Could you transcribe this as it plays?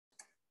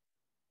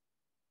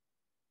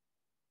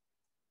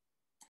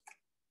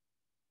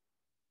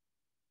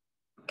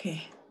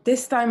Okay,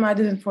 this time I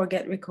didn't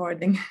forget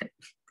recording.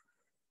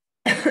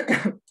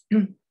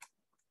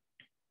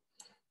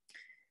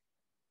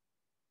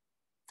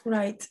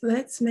 Right,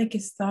 let's make a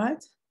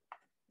start.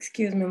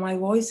 Excuse me, my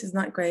voice is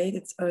not great.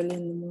 It's early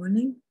in the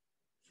morning.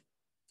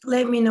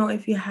 Let me know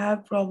if you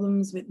have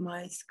problems with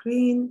my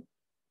screen.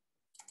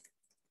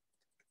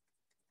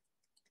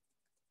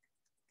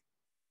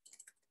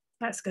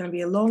 That's going to be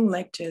a long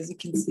lecture, as you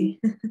can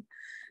see.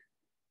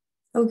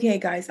 Okay,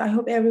 guys, I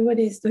hope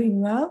everybody is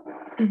doing well.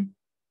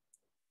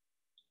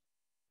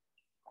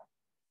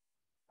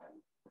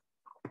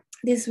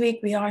 This week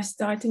we are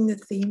starting the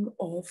theme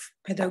of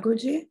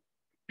pedagogy.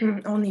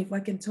 Only if I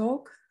can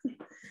talk.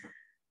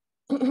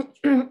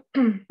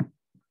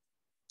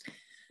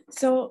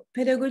 So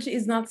pedagogy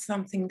is not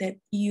something that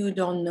you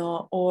don't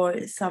know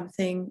or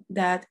something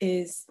that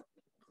is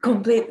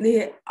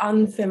completely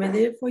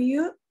unfamiliar for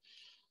you.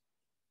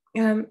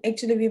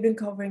 Actually, we've been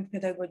covering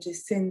pedagogy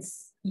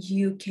since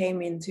you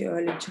came into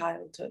early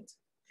childhood.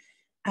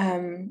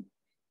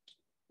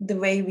 The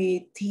way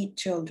we teach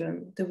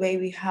children, the way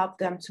we help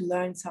them to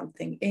learn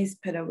something is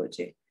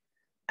pedagogy.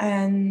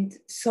 And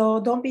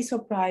so don't be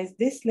surprised.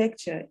 This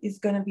lecture is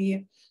going to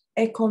be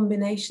a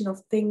combination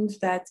of things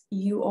that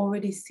you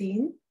already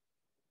seen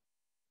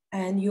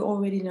and you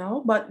already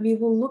know, but we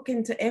will look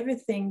into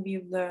everything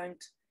we've learned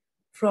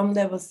from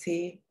level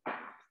C,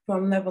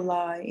 from level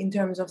I, in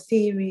terms of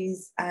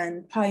theories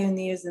and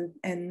pioneers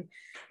and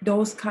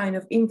those kind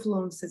of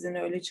influences in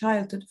early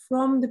childhood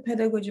from the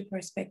pedagogy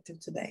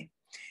perspective today.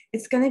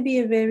 It's going to be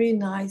a very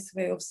nice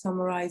way of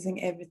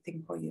summarizing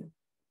everything for you.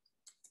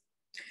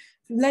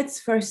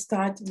 Let's first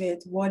start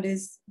with what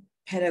is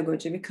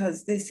pedagogy,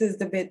 because this is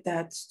the bit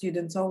that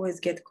students always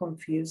get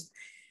confused.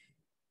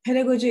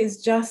 Pedagogy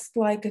is just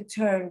like a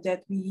term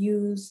that we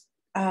use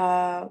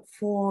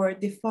for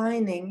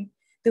defining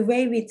the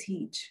way we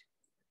teach.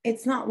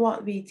 It's not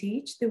what we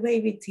teach, the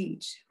way we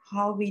teach,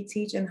 how we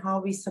teach and how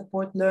we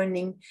support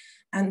learning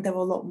and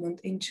development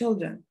in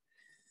children.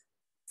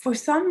 For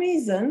some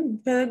reason,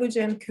 pedagogy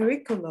and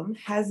curriculum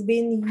has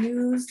been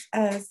used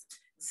as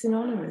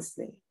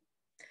synonymously,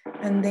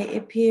 and they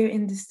appear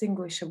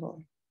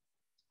indistinguishable.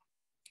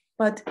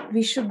 But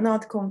we should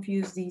not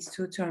confuse these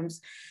two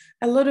terms.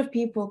 A lot of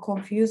people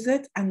confuse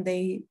it and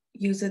they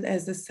use it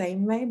as the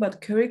same way,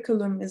 but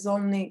curriculum is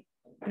only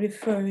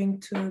referring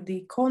to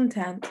the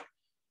content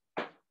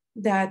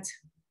that,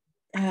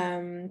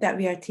 that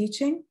we are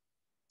teaching.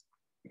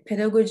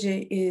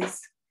 Pedagogy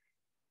is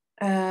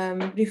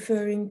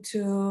referring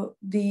to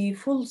the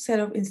full set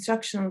of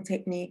instructional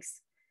techniques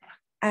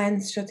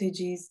and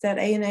strategies that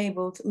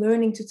enabled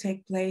learning to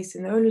take place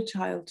in early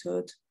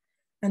childhood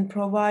and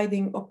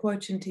providing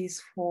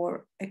opportunities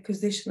for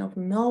acquisition of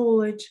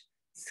knowledge,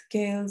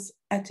 skills,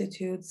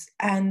 attitudes,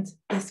 and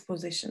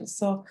dispositions.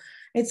 So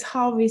it's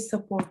how we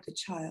support the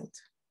child,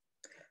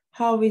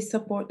 how we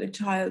support the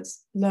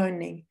child's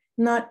learning,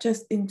 not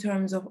just in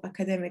terms of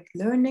academic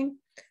learning,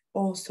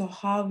 also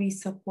how we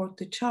support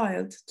the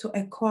child to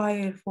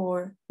acquire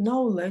for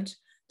knowledge,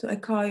 to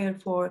acquire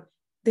for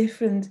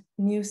different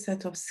new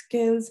set of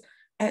skills,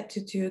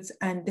 attitudes,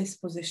 and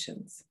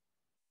dispositions.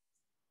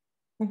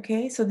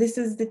 Okay, so this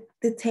is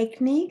the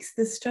techniques,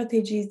 the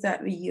strategies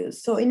that we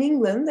use. So in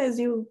England, as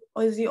you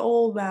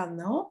all well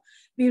know,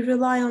 we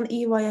rely on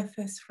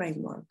EYFS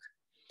framework.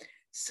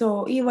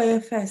 So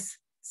EYFS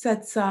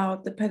sets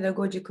out the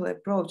pedagogical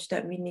approach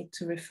that we need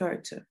to refer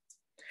to.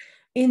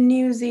 In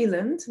New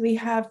Zealand, we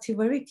have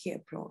Tiwariki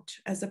approach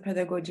as a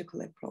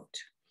pedagogical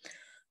approach.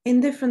 In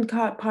different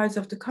parts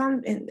of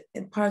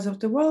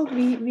the world,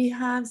 we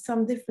have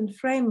some different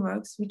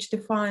frameworks which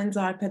defines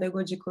our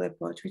pedagogical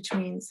approach, which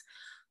means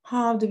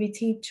how do we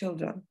teach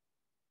children?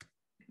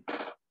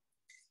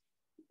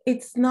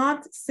 It's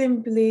not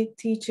simply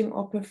teaching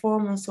or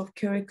performance of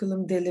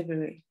curriculum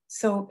delivery.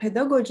 So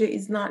pedagogy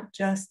is not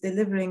just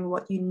delivering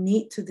what you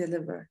need to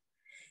deliver.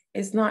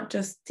 It's not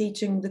just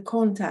teaching the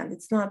content.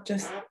 It's not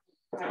just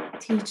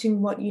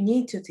teaching what you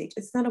need to teach.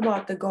 It's not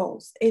about the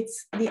goals.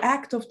 It's the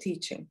act of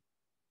teaching.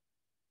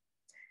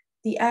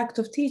 The act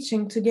of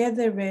teaching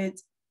together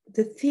with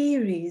the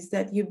theories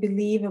that you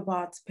believe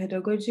about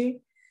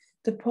pedagogy,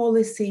 the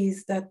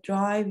policies that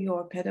drive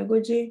your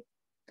pedagogy,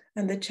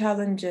 and the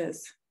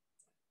challenges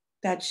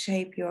that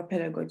shape your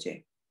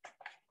pedagogy.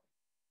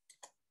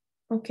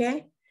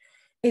 Okay?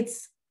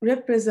 It's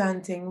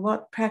representing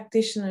what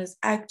practitioners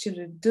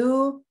actually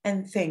do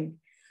and think.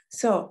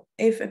 So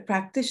if a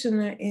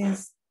practitioner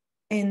is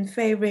in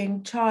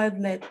favoring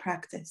child-led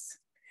practice,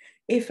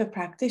 if a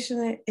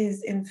practitioner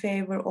is in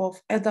favor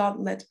of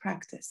adult-led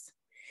practice,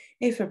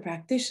 if a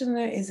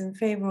practitioner is in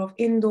favor of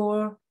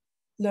indoor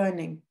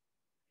learning,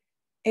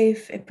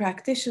 if a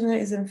practitioner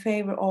is in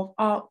favor of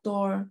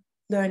outdoor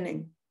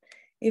learning,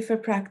 if a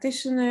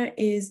practitioner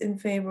is in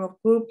favor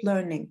of group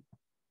learning,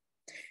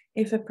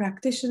 if a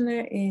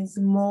practitioner is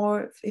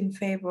more in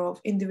favor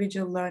of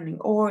individual learning,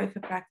 or if a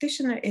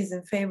practitioner is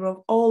in favor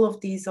of all of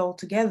these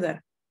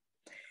altogether,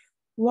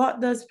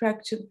 what does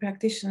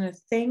practitioner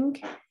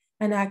think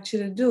and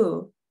actually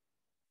do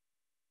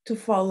to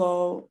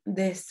follow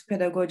this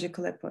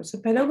pedagogical approach. So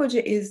pedagogy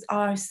is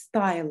our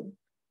style,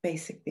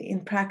 basically,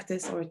 in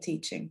practice or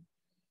teaching.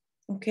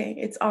 Okay,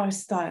 it's our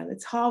style.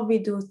 It's how we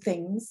do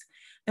things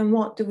and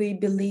what do we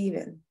believe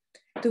in.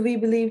 Do we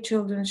believe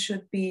children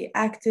should be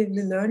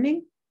actively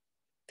learning?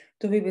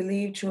 Do we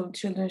believe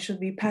children should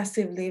be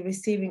passively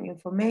receiving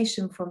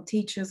information from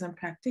teachers and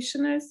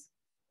practitioners?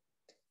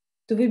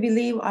 Do we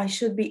believe I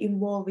should be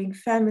involving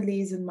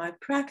families in my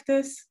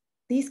practice?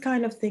 These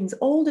kind of things,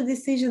 all the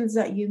decisions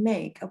that you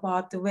make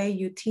about the way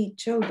you teach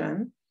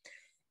children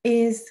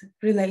is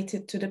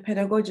related to the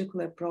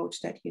pedagogical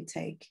approach that you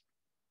take.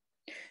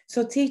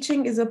 So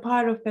teaching is a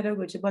part of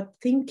pedagogy, but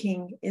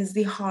thinking is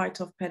the heart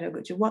of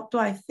pedagogy. What do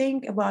I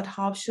think about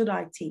how should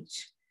I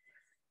teach?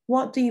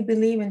 What do you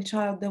believe in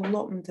child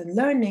development and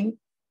learning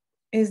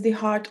is the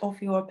heart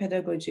of your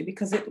pedagogy,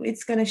 because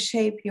it's going to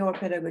shape your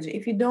pedagogy.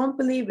 If you don't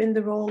believe in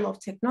the role of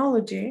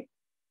technology,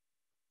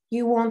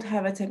 you won't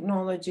have a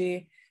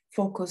technology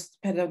focused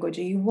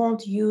pedagogy. You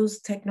won't use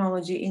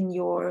technology in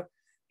your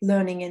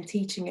learning and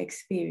teaching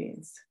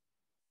experience.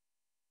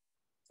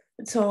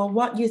 So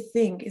what you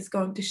think is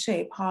going to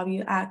shape how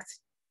you act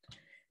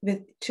with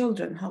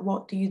children.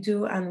 What do you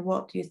do and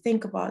what do you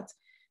think about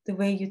the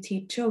way you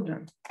teach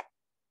children?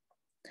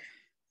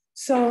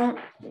 So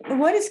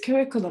what is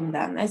curriculum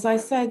then? As I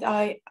said,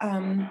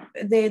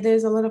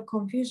 there's a lot of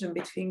confusion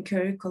between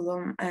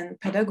curriculum and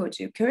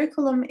pedagogy.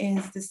 Curriculum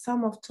is the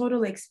sum of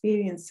total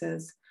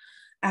experiences,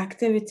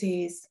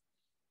 activities,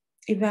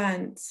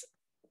 events,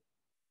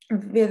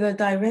 whether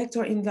direct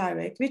or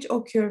indirect, which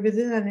occur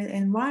within an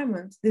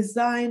environment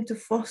designed to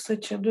foster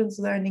children's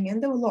learning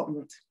and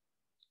development.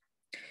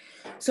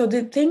 So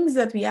the things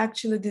that we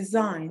actually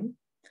design,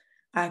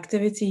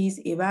 activities,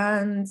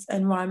 events,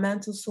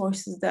 environmental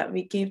sources that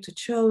we give to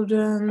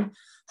children,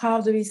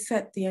 how do we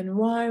set the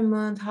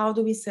environment, how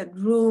do we set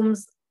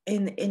rooms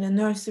in a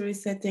nursery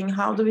setting,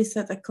 how do we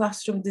set a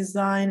classroom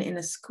design in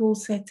a school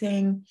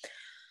setting,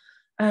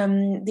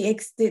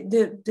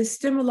 the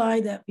stimuli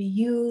that we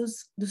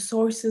use, the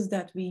sources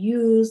that we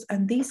use,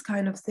 and these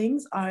kind of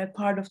things are a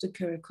part of the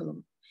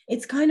curriculum.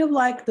 It's kind of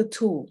like the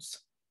tools.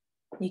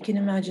 You can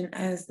imagine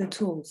as the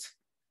tools,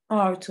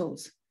 our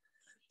tools.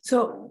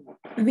 So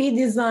we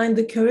designed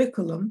the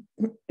curriculum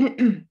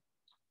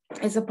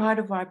as a part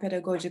of our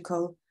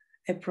pedagogical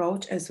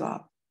approach as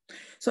well.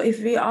 So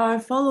if we are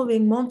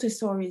following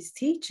Montessori's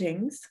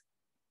teachings,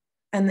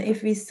 and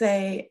if we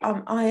say,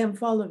 I am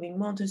following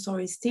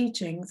Montessori's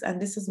teachings,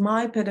 and this is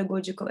my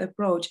pedagogical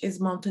approach is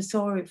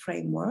Montessori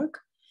framework,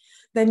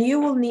 then you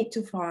will need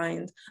to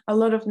find a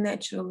lot of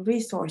natural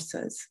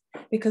resources,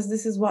 because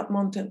this is what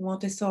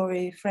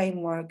Montessori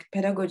framework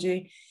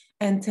pedagogy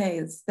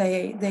entails.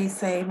 They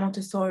say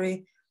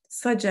Montessori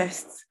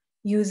suggests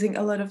using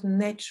a lot of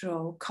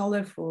natural,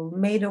 colorful,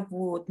 made of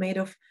wood, made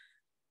of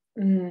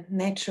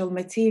natural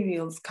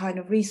materials kind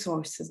of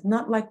resources,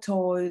 not like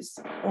toys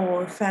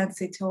or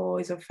fancy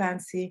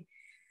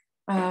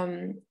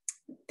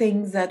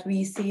things that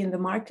we see in the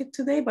market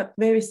today, but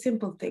very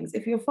simple things.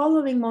 If you're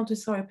following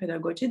Montessori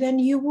pedagogy, then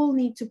you will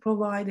need to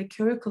provide a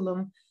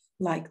curriculum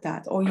like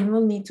that, or you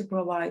will need to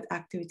provide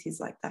activities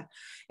like that.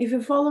 If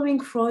you're following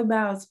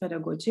Froebel's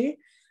pedagogy,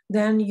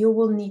 then you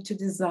will need to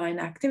design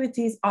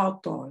activities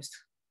outdoors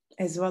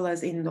as well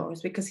as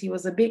indoors, because he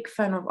was a big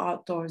fan of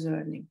outdoors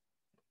learning.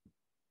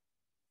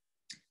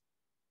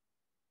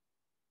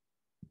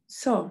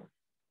 So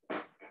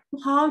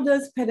how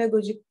does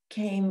pedagogy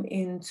came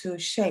into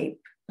shape?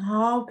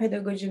 How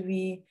pedagogy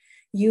we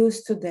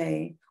use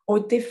today, or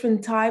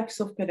different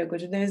types of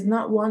pedagogy? There is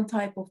not one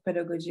type of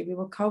pedagogy. We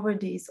will cover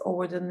these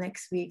over the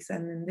next weeks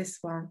and in this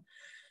one.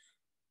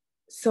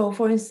 So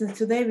for instance,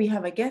 today we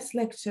have a guest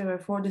lecturer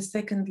for the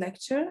second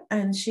lecture,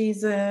 and she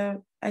has a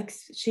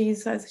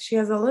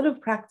lot of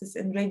practice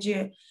in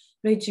Reggio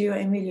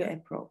Emilia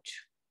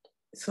approach.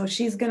 So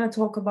she's going to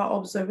talk about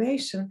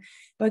observation,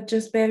 but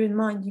just bear in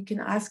mind, you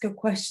can ask her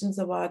questions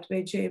about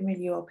Reggio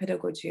Emilia or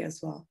pedagogy as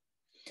well.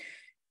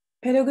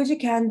 Pedagogy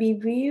can be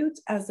viewed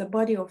as a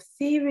body of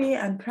theory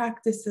and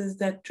practices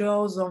that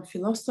draws on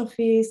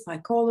philosophy,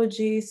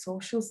 psychology,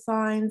 social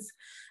science,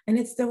 and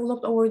it's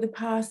developed over the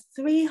past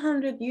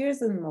 300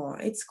 years and more.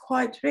 It's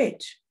quite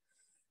rich.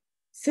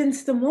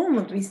 Since the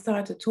moment we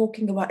started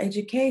talking about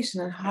education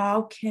and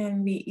how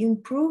can we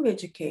improve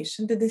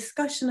education, the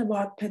discussion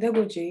about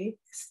pedagogy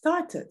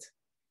started.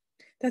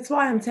 That's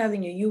why I'm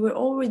telling you, you were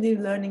already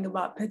learning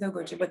about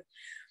pedagogy, but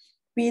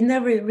we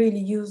never really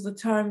used the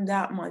term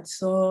that much,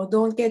 so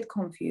don't get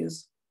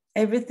confused.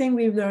 Everything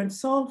we've learned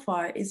so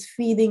far is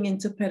feeding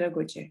into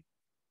pedagogy.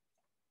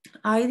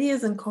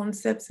 Ideas and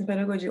concepts in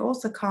pedagogy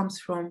also comes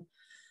from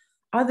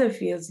other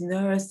fields,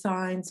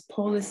 neuroscience,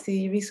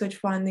 policy, research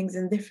findings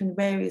in different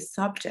various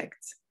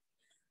subjects.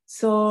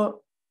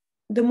 So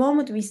the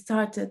moment we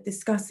started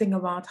discussing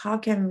about how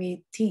can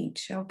we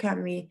teach, how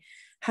can we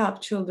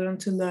help children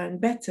to learn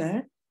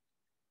better,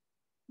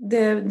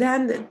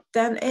 then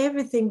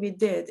everything we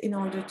did in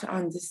order to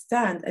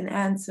understand and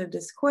answer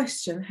this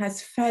question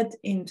has fed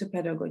into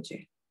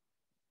pedagogy.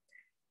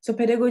 So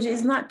pedagogy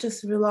is not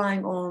just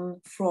relying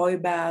on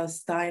Froebel,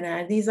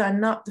 Steiner. These are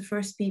not the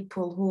first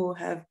people who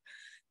have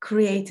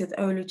created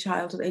early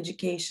childhood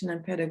education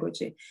and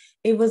pedagogy.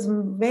 It was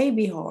way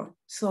before.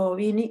 So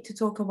we need to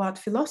talk about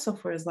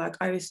philosophers like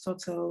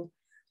Aristotle,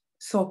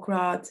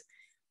 Socrates,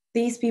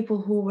 these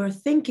people who were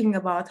thinking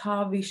about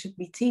how we should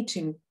be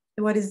teaching.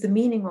 What is the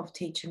meaning of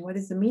teaching? What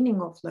is the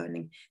meaning of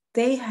learning?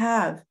 They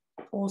have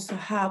also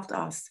helped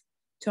us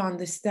to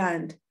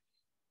understand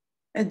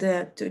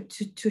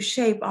to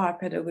shape our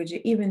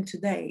pedagogy even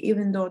today.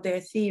 Even though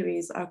their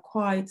theories are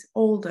quite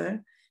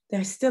older,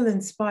 they're still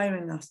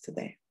inspiring us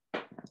today.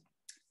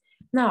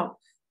 Now,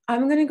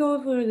 I'm going to go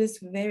over this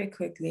very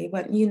quickly,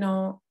 but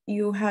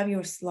you have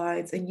your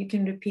slides and you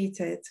can repeat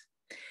it.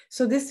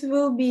 So this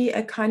will be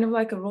a kind of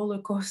like a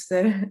roller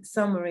coaster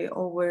summary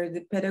over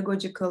the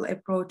pedagogical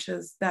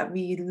approaches that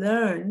we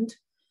learned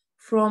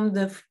from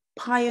the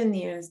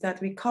pioneers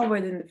that we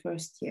covered in the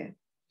first year.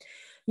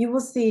 You will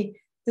see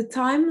the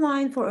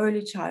timeline for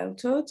early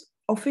childhood,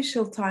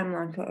 official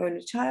timeline for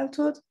early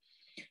childhood,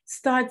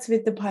 starts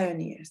with the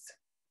pioneers.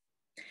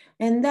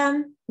 And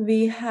then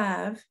we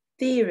have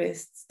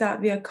theorists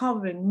that we are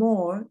covering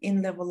more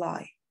in level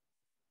I,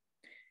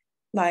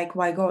 like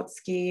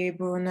Vygotsky,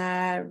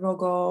 Brunner,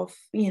 Rogoff,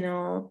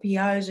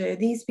 Piaget.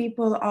 These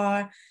people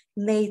are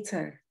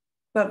later.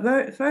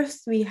 But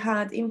first we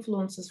had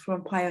influences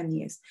from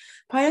pioneers.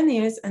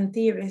 Pioneers and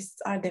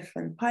theorists are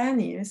different.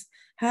 Pioneers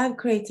have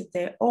created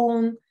their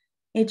own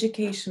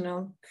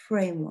educational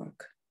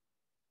framework.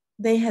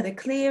 They had a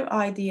clear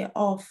idea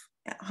of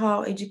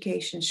how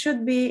education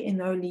should be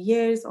in early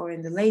years or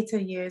in the later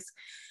years,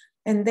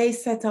 and they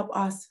set up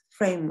us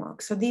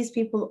framework. So these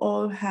people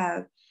all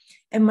have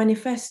a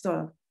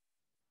manifesto,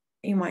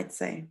 you might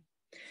say.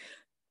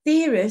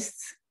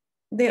 Theorists,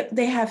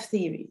 they have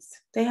theories.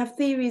 They have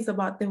theories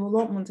about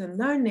development and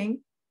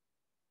learning,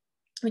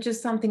 which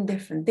is something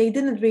different. They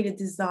didn't really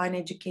design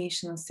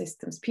educational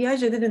systems.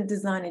 Piaget didn't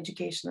design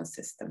educational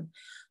system.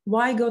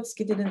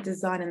 Vygotsky didn't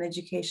design an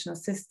educational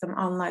system,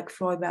 unlike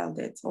Froebel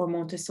did or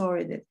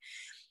Montessori did.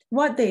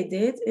 What they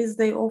did is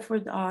they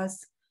offered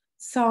us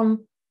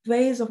some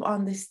ways of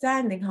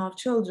understanding how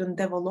children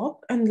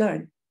develop and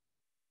learn.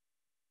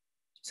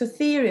 So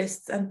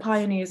theorists and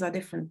pioneers are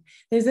different.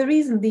 There's a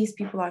reason these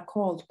people are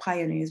called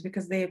pioneers,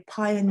 because they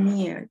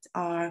pioneered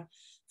our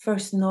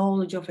first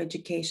knowledge of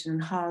education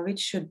and how it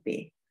should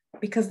be,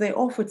 because they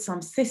offered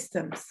some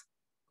systems.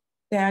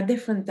 They are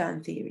different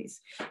than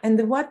theories.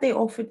 And what they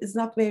offered is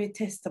not very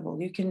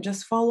testable. You can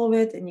just follow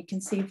it and you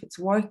can see if it's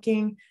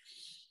working.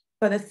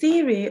 But a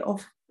theory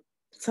of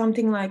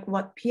something like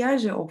what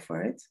Piaget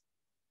offered,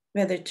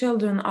 whether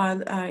children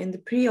are in the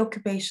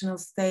pre-occupational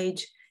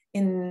stage,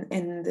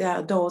 in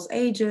those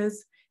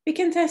ages, we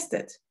can test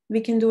it. We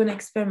can do an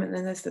experiment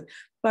and test it.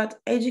 But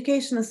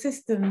educational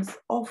systems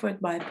offered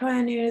by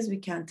pioneers, we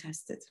can't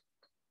test it.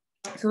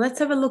 So let's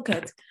have a look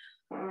at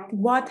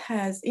what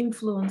has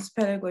influenced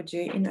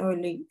pedagogy in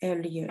early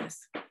years.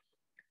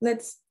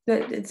 It's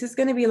just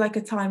going to be like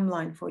a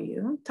timeline for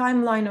you.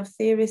 Timeline of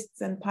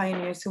theorists and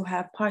pioneers who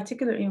have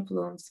particular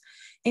influence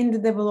in the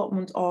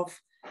development of,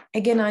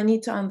 again, I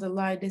need to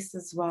underline this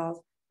as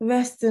well,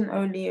 Western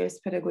early years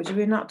pedagogy.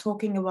 We're not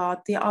talking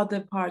about the other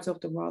parts of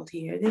the world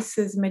here. This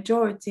is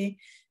majority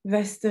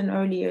Western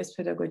early years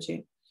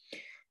pedagogy.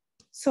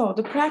 So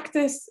the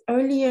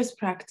early years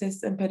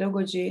practice and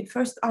pedagogy,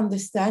 first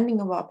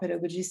understanding about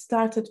pedagogy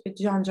started with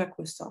Jean-Jacques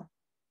Rousseau,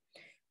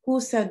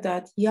 who said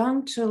that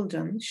young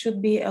children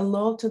should be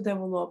allowed to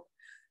develop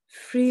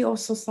free of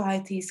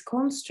society's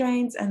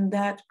constraints, and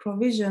that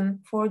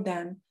provision for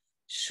them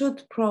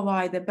should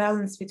provide a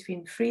balance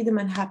between freedom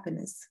and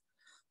happiness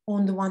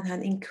on the one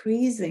hand,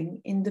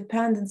 increasing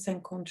independence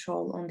and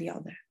control on the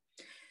other.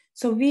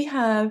 So we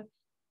have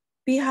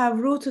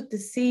rooted the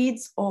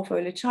seeds of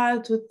early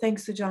childhood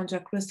thanks to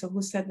Jean-Jacques Rousseau,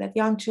 who said that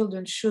young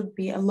children should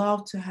be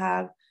allowed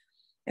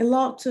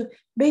to,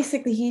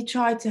 basically he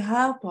tried to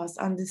help us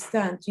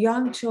understand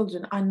young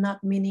children are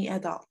not mini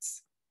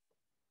adults.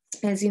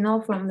 As you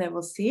know from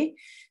level C,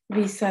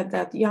 we said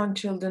that young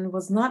children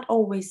was not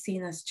always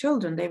seen as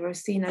children. They were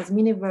seen as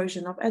mini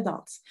version of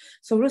adults.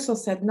 So Rousseau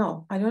said,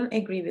 no, I don't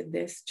agree with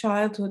this.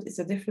 Childhood is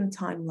a different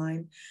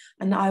timeline.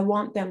 And I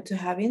want them to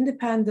have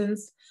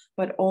independence,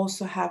 but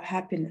also have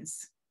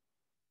happiness.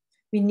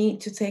 We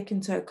need to take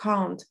into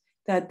account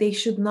that they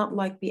should not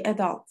be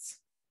adults.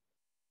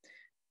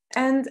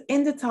 And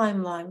in the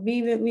timeline,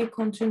 we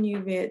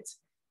continue with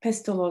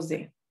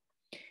Pestalozzi,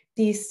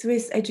 the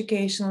Swiss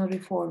educational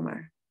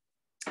reformer.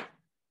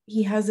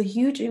 He has a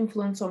huge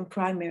influence on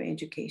primary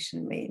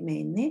education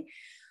mainly.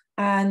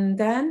 And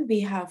then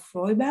we have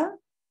Froebel,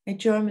 a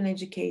German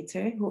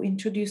educator who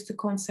introduced the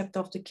concept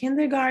of the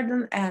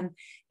kindergarten and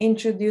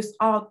introduced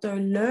outdoor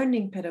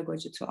learning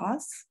pedagogy to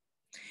us.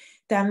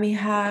 Then we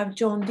have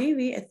John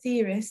Dewey, a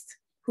theorist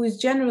who is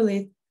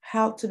generally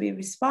held to be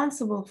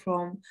responsible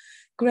from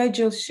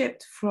gradual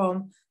shift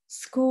from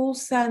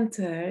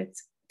school-centered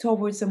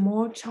towards a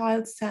more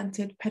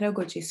child-centered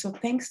pedagogy. So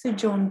thanks to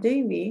John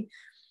Dewey,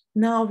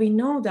 now we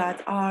know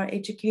that our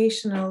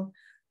educational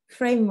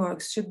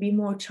frameworks should be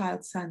more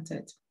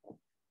child-centered,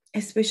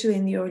 especially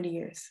in the early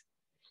years.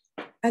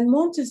 And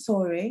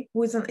Montessori,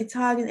 who is an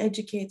Italian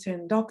educator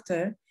and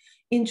doctor,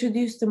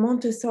 introduced the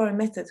Montessori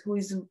method, who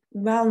is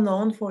well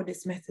known for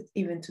this method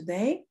even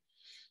today,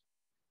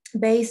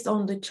 based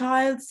on the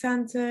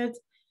child-centered,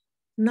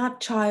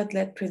 not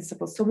child-led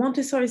principles. So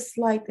Montessori is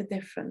slightly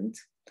different.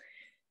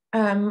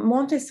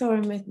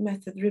 Montessori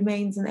method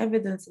remains in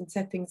evidence in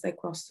settings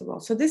across the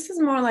world. So this is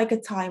more like a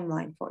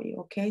timeline for you,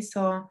 okay?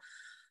 So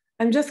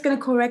I'm just going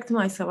to correct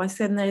myself. I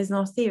said there is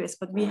no theorist,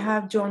 but we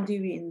have John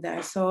Dewey in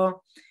there.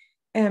 So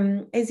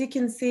as you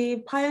can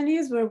see,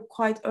 pioneers were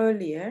quite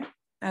earlier,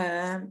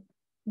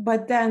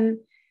 but then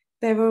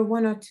there were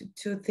one or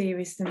two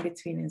theorists in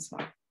between as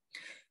well.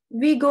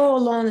 We go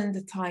along in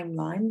the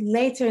timeline.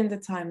 Later in the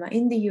timeline,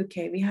 in the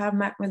UK, we have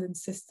Macmillan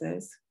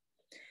sisters,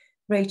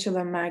 Rachel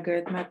and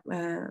Margaret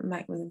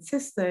Macmillan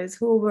sisters,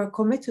 who were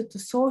committed to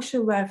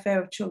social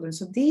welfare of children.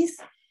 So these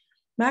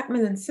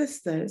Macmillan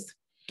sisters,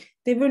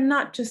 they were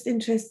not just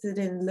interested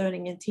in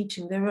learning and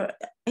teaching, they were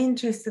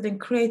interested in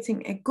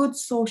creating a good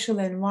social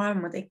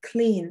environment, a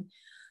clean,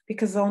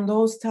 because on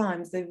those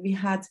times that we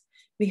had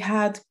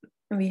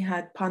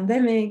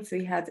pandemics,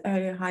 we had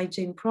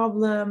hygiene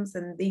problems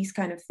and these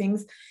kind of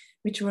things,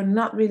 which were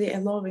not really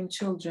allowing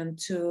children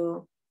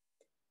to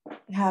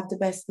have the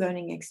best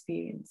learning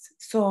experience.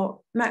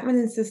 So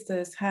Macmillan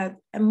sisters had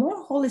a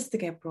more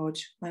holistic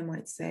approach, I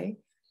might say,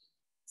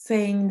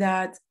 saying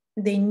that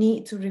they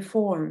need to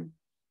reform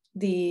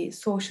the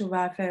social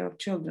welfare of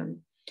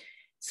children.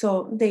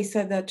 So they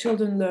said that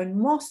children learn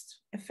most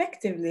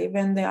effectively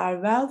when they are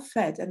well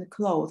fed and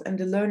clothed and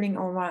the learning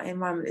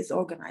environment is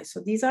organized. So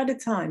these are the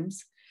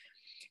times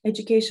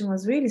education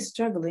was really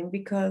struggling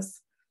because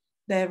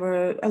there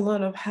were a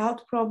lot of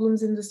health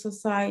problems in the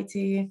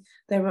society.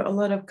 There were a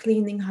lot of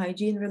cleaning,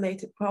 hygiene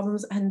related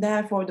problems, and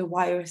therefore the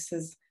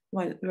viruses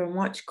were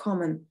much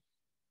common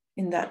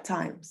in that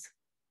times.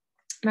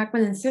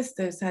 Macmillan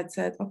sisters had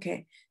said,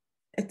 okay,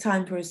 a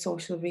time for a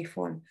social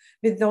reform.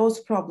 With those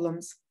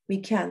problems, we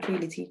can't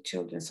really teach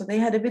children. So they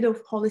had a bit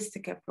of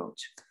holistic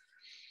approach.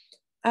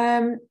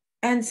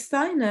 And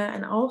Steiner,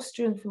 an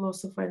Austrian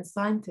philosopher and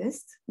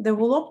scientist,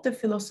 developed the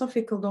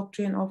philosophical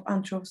doctrine of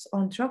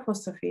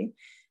anthroposophy,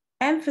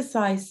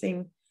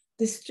 emphasizing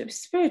the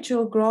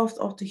spiritual growth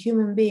of the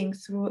human being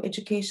through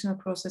educational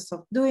process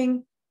of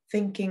doing,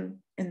 thinking,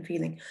 and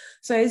feeling.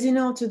 So as you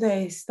know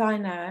today,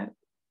 Steiner,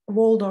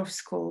 Waldorf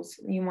schools,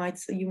 you might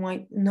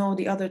know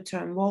the other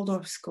term,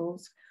 Waldorf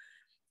schools,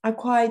 are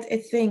quite a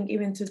thing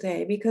even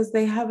today because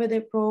they have a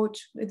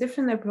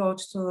different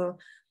approach to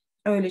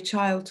early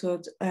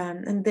childhood,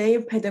 and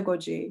their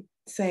pedagogy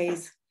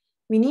says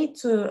we need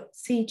to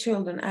see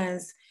children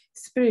as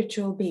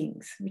spiritual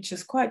beings, which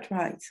is quite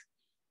right.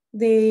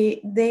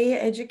 Their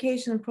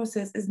education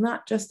process is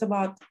not just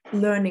about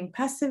learning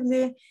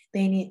passively.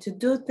 They need to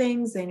do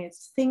things, they need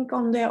to think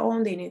on their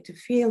own, they need to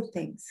feel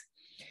things.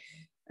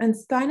 And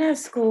Steiner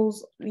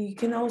schools, you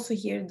can also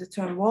hear the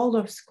term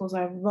Waldorf schools,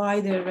 are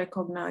widely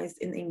recognized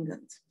in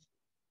England.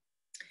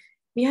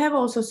 We have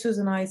also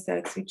Susan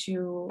Isaacs, which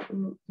you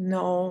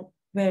know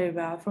very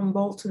well, from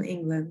Bolton,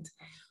 England,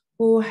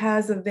 who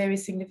has a very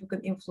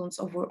significant influence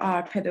over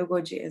our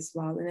pedagogy as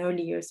well in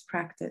early years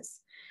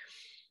practice.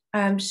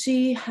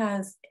 She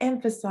has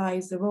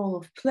emphasized the role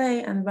of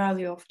play and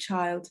value of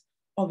child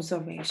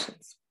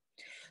observations.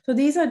 So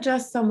these are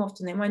just some of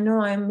the names. I know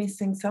I'm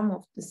missing some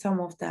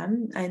of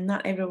them, and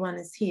not everyone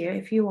is here.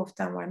 A few of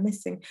them are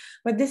missing,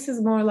 but this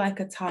is more like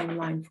a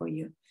timeline for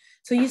you.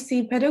 So you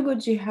see,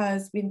 pedagogy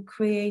has been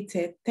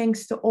created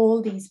thanks to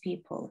all these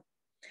people.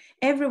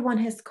 Everyone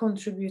has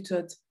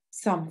contributed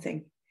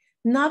something.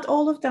 Not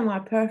all of them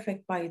are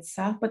perfect by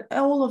itself, but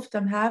all of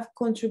them have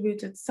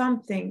contributed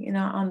something in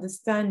our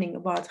understanding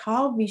about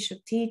how we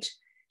should teach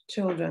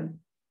children,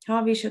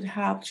 how we should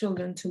help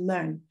children to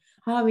learn,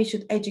 how we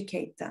should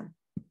educate them.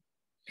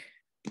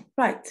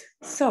 Right,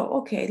 so,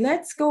 okay,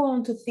 let's go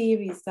on to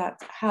theories that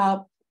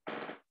help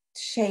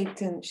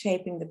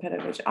shaping the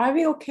pedagogy. Are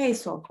we okay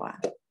so far?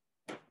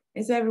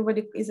 Is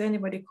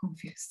anybody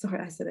confused? Sorry,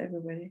 I said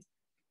everybody.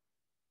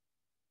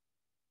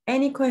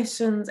 Any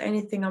questions,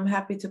 anything, I'm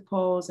happy to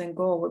pause and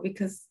go over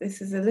because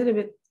this is a little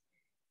bit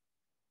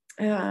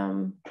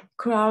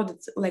crowded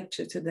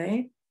lecture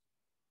today.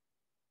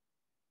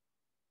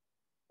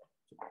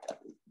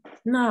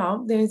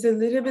 Now, there's a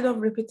little bit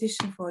of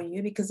repetition for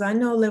you because I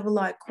know Level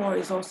I Core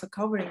is also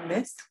covering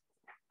this.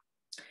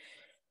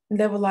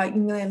 Level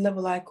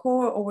I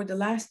Core, over the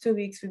last 2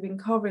 weeks, we've been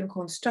covering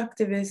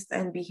constructivist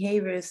and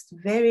behaviorist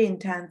very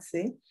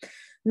intensely.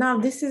 Now,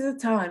 this is a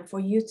time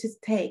for you to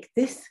take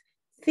these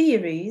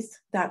theories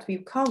that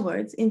we've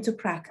covered into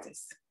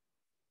practice.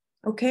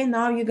 Okay,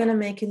 now you're going to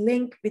make a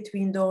link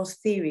between those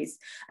theories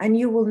and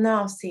you will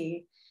now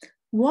see,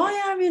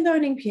 why are we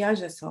learning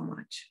Piaget so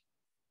much?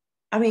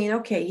 I mean,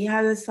 okay, he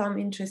has some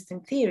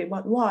interesting theory,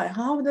 but why?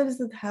 How does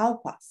it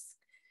help us?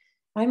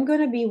 I'm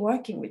going to be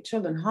working with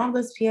children. How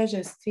does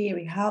Piaget's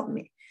theory help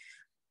me?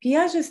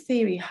 Piaget's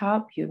theory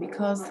help you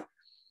because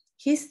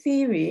his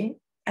theory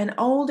and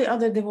all the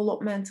other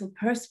developmental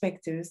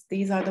perspectives,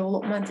 these are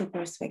developmental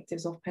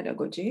perspectives of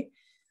pedagogy,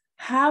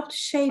 helped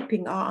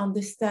shaping our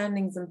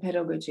understandings in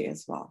pedagogy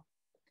as well,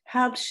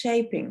 helped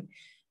shaping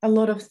a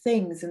lot of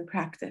things in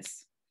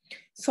practice.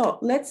 So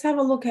let's have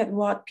a look at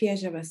what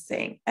Piaget was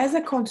saying. As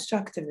a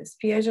constructivist,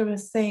 Piaget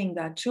was saying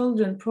that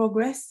children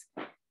progress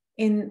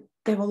in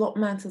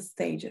developmental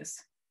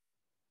stages.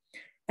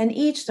 And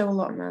each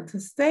developmental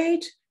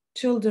stage,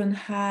 children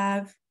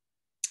have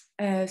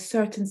a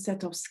certain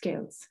set of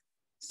skills.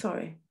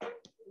 Sorry.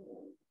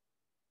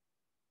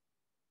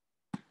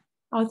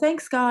 Oh,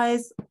 thanks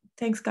guys.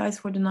 Thanks guys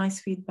for the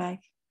nice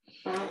feedback.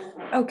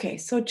 Okay,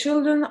 so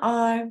children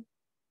are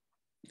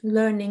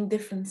learning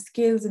different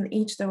skills in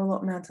each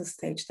developmental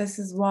stage. This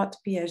is what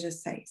Piaget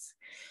says.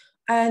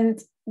 And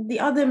the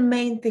other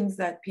main things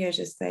that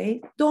Piaget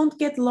say, don't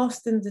get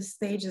lost in the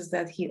stages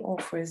that he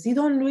offers. You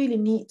don't really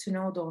need to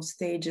know those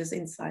stages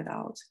inside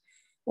out.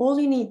 All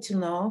you need to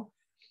know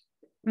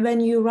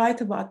when you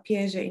write about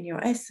Piaget in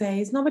your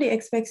essays, nobody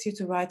expects you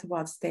to write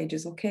about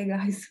stages, okay,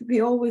 guys? We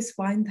always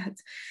find that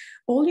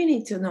all you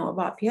need to know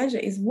about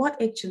Piaget is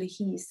what actually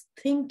he's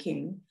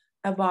thinking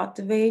about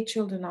the way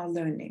children are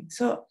learning.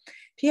 So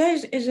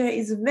Piaget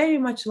is very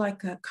much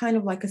like a kind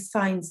of like a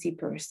sciencey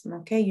person,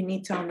 okay? You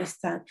need to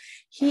understand.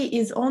 He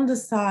is on the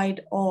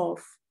side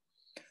of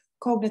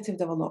cognitive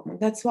development.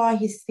 That's why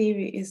his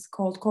theory is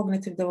called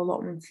cognitive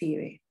development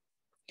theory.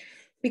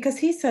 Because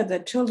he said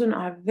that children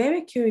are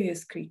very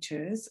curious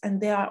creatures and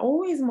they are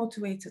always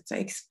motivated to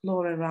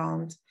explore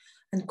around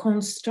and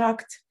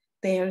construct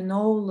their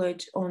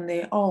knowledge on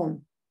their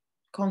own,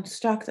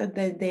 construct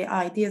their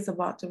ideas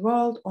about the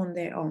world on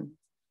their own.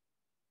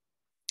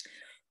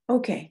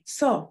 Okay,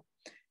 so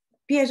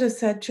Piaget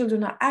said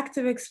children are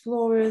active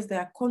explorers, they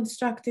are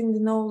constructing the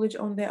knowledge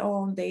on their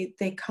own, they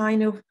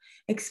kind of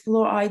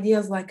explore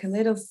ideas like a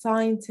little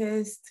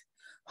scientist.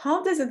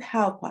 How does it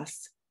help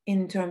us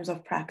in terms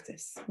of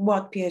practice?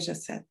 What Piaget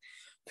said.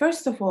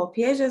 First of all,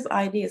 Piaget's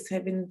ideas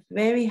have been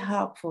very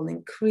helpful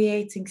in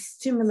creating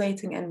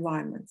stimulating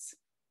environments.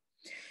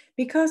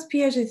 Because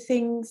Piaget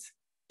thinks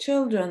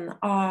children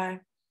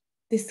are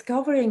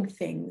discovering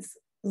things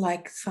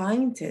like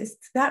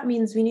scientists, that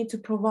means we need to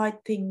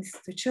provide things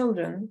to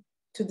children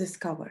to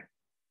discover.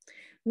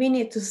 We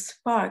need to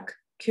spark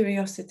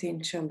curiosity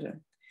in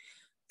children.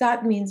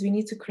 That means we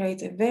need to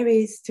create a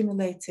very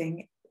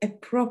stimulating,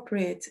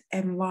 appropriate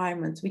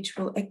environment which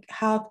will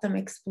help them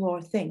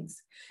explore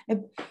things.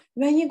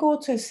 When you go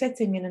to a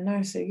setting in a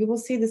nursery, you will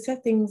see the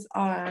settings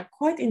are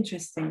quite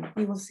interesting.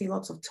 You will see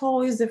lots of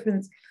toys,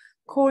 different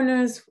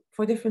corners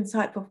for different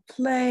type of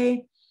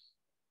play.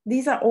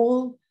 These are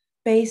all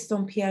based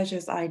on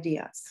Piaget's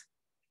ideas.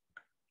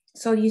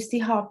 So you see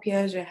how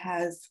Piaget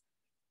has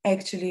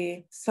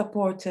actually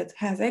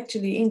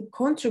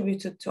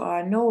contributed to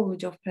our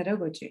knowledge of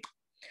pedagogy.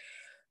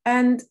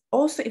 And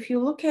also, if you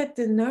look at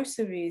the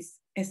nurseries,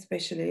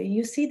 especially,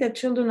 you see that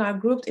children are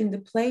grouped in the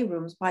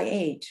playrooms by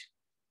age.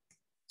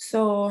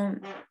 So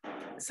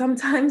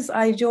sometimes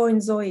I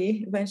join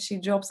Zoe when she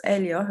drops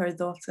Elia, her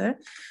daughter,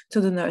 to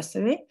the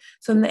nursery.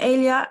 So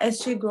Elia, as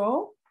she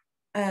grew,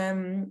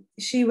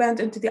 she went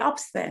into the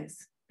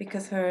upstairs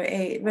because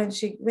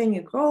when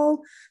you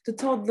grow, the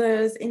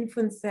toddlers,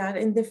 infants, they are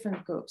in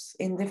different groups,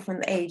 in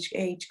different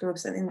age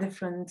groups, and in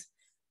different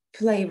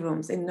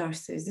playrooms in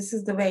nurseries. This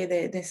is the way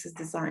this is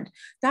designed.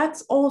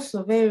 That's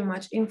also very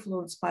much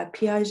influenced by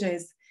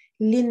Piaget's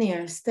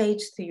linear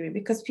stage theory,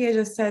 because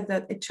Piaget said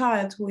that a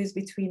child who is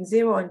between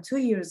 0 and 2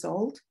 years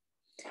old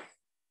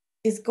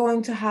is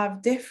going to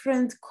have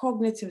different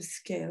cognitive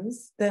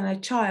skills than a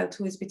child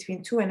who is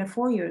between 2 and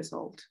 4 years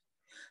old.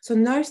 So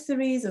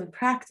nurseries and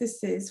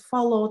practices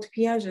followed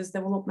Piaget's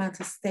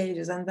developmental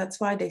stages, and that's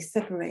why they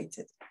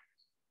separated.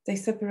 They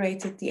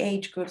separated the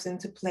age groups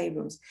into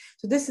playrooms.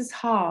 So this is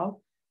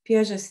how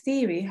Piaget's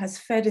theory has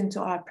fed into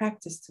our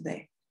practice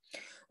today.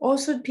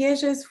 Also,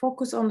 Piaget's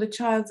focus on the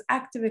child's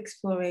active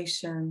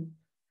exploration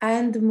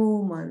and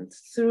movement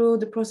through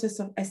the process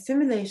of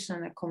assimilation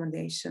and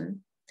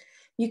accommodation.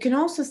 You can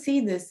also see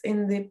this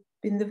in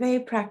the way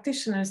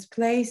practitioners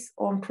place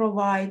or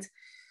provide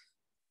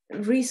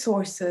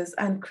resources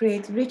and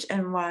create rich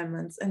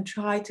environments and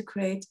try to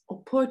create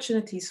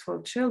opportunities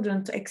for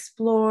children to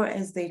explore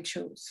as they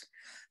choose.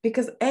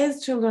 Because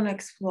as children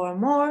explore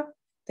more,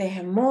 they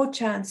have more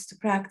chance to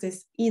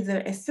practice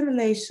either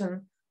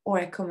assimilation or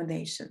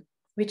accommodation,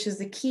 which is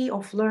the key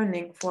of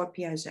learning for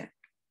Piaget.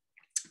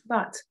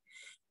 But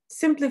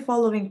simply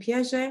following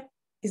Piaget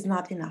is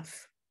not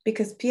enough,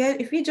 because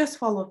if we just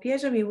follow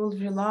Piaget, we will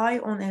rely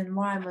on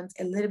environment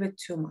a little bit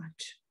too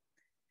much.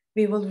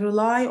 We will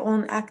rely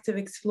on active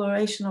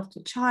exploration of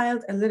the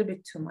child a little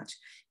bit too much.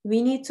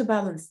 We need to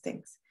balance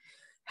things.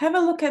 Have a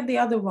look at the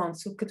other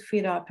ones who could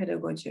feed our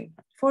pedagogy.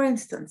 For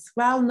instance,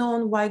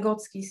 well-known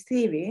Vygotsky's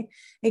theory.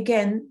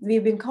 Again,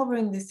 we've been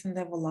covering this in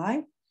Level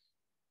I.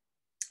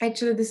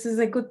 Actually, this is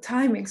a good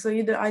timing, so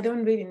I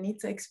don't really need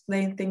to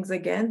explain things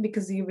again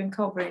because you've been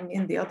covering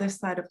in the other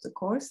side of the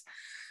course.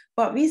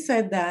 But we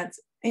said that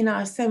in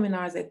our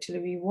seminars, actually,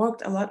 we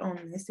worked a lot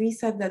on this. We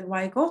said that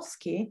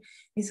Vygotsky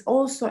is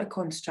also a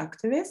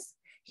constructivist.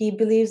 He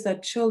believes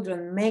that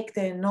children make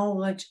their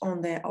knowledge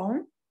on their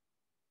own.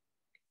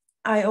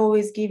 I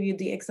always give you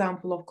the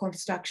example of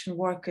construction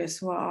workers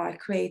who are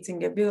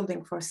creating a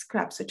building for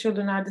scrap. So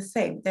children are the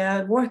same. They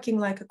are working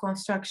like a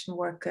construction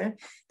worker.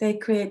 They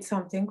create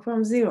something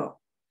from zero.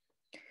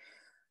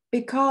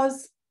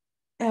 Because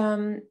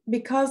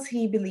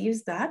he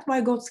believes that,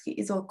 Vygotsky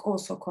is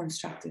also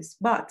constructivist,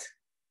 but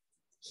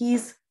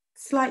he's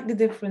slightly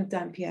different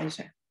than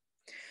Piaget.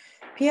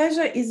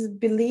 Piaget is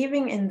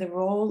believing in the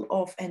role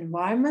of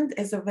environment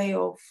as a way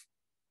of,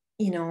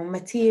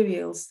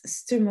 materials,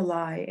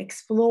 stimuli,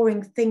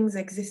 exploring things,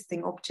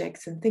 existing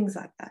objects, and things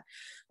like that.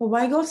 But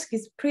Vygotsky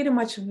is pretty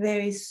much a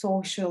very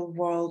social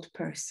world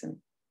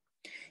person.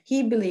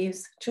 He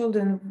believes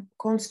children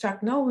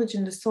construct knowledge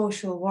in the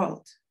social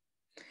world.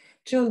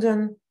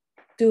 Children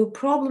do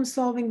problem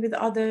solving with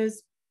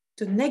others,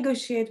 to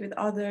negotiate with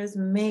others,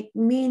 make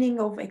meaning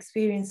of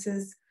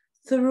experiences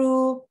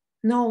through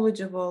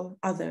knowledgeable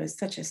others,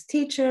 such as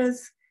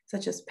teachers,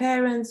 such as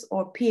parents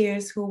or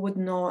peers who would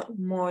know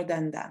more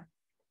than them.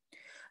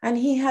 And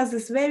he has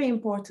this very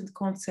important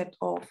concept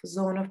of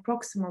zone of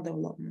proximal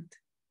development,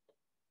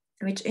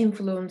 which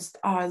influenced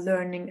our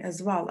learning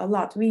as well a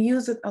lot. We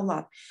use it a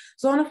lot.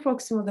 Zone of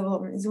proximal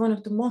development is one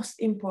of the most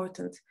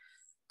important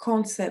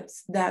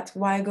concepts that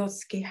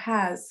Vygotsky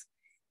has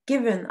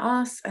given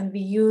us, and we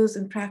use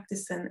and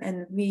practice,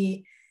 and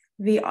we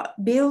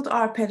build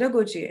our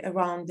pedagogy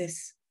around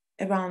this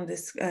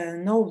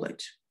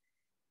knowledge,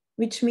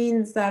 which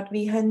means that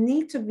we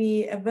need to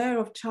be aware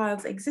of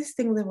child's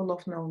existing level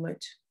of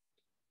knowledge,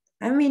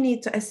 and we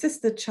need to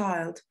assist the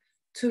child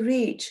to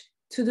reach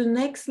to the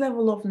next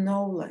level of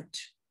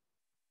knowledge.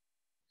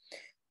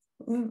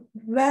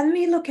 When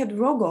we look at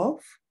Rogov,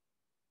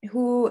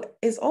 who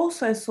is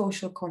also a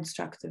social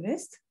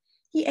constructivist,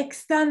 he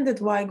extended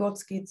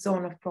Vygotsky's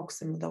zone of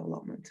proximal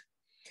development.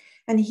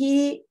 And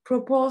he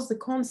proposed the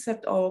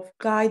concept of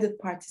guided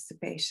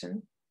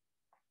participation.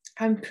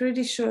 I'm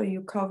pretty sure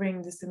you're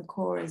covering this in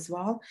core as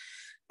well,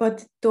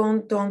 but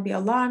don't be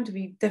alarmed.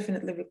 We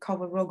definitely will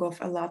cover Rogov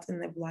a lot in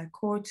the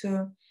core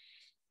too.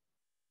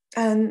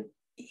 And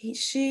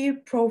she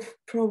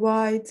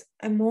provides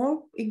a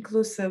more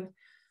inclusive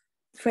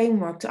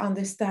framework to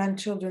understand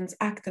children's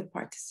active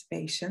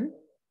participation.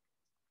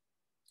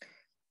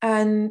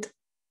 And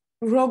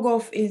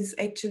Rogov is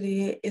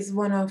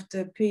one of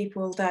the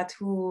people that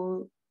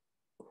who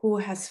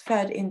has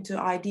fed into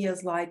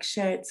ideas like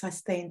shared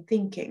sustained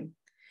thinking.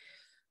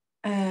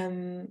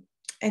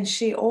 And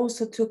she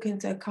also took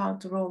into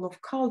account the role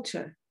of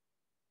culture.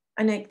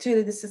 And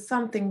actually, this is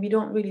something we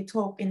don't really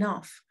talk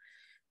enough.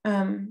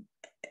 In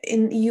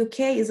the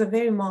UK is a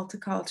very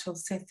multicultural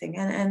setting,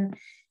 and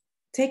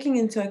taking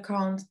into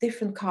account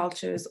different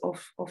cultures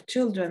of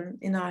children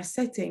in our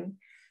setting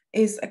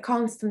is a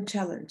constant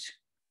challenge,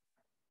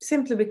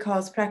 simply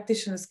because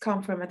practitioners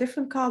come from a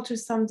different culture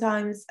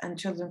sometimes and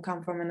children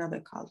come from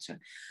another culture.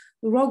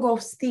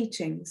 Rogov's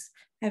teachings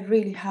have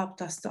really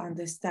helped us to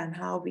understand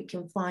how we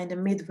can find a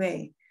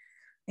midway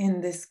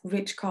in this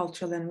rich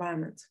cultural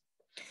environment.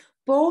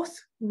 Both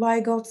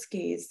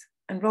Vygotsky's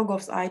and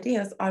Rogov's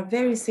ideas are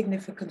very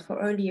significant for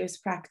early years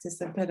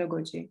practice and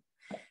pedagogy,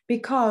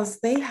 because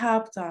they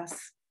helped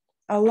us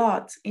a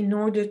lot in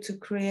order to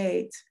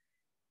create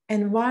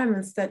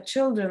environments that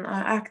children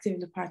are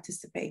actively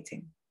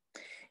participating,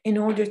 in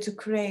order to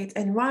create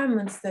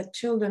environments that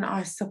children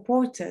are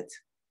supported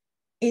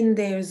in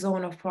their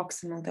zone of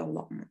proximal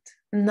development,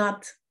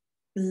 not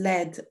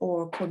led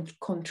or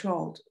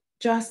controlled,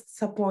 just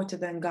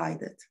supported and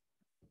guided.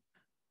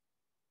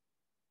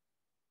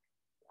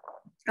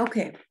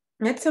 Okay,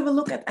 let's have a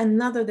look at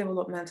another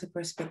developmental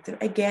perspective.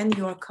 Again,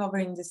 you are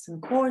covering this in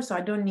core, so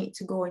I don't need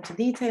to go into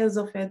details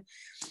of it.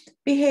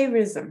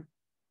 Behaviorism.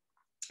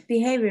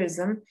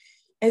 Behaviorism,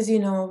 as you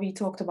know, we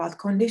talked about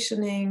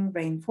conditioning,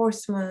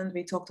 reinforcement,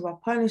 we talked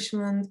about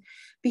punishment.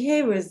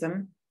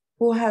 Behaviorism,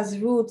 who has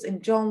roots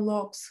in John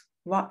Locke's,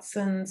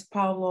 Watson's,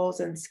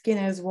 Pavlov's, and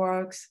Skinner's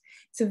works.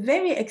 It's a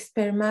very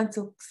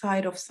experimental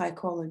side of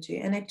psychology.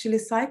 And actually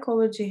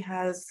psychology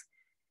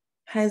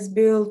has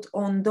built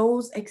on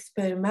those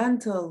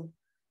experimental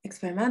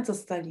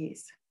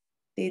studies.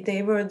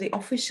 They were the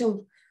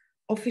official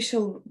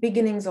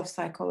beginnings of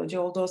psychology,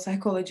 although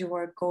psychology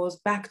work goes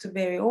back to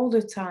very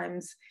older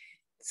times.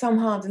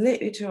 Somehow the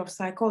literature of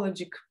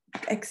psychology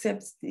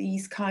accepts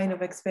these kind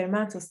of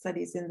experimental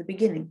studies in the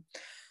beginning.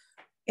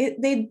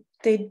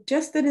 They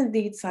just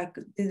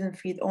didn't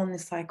feed only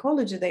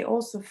psychology, they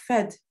also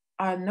fed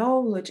our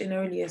knowledge in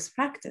earliest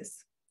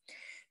practice.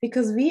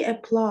 Because we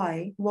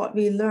apply what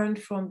we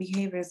learned from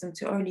behaviorism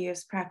to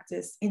earliest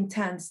practice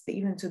intensely,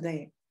 even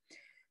today.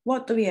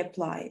 What do we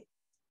apply?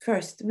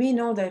 First, we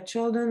know that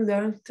children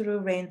learn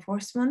through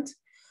reinforcement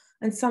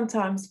and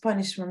sometimes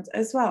punishment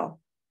as well.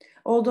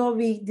 Although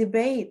we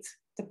debate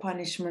the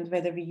punishment,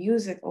 whether we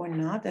use it or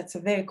not, that's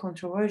a very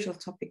controversial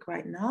topic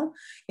right now.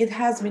 It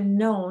has been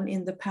known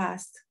in the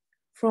past,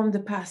 from the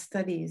past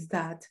studies,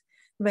 that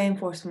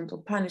reinforcement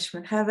or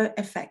punishment have an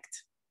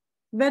effect.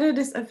 Whether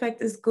this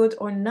effect is good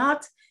or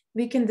not,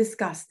 we can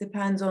discuss,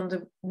 depends on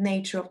the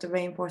nature of the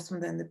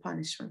reinforcement and the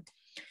punishment.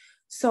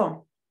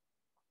 So,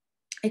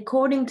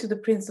 according to the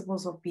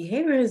principles of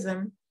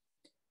behaviorism,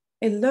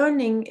 a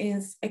learning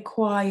is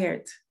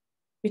acquired,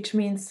 which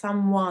means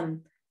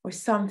someone or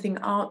something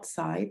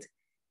outside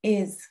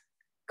is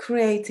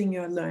creating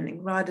your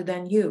learning rather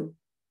than you,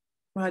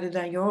 rather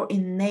than your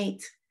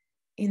innate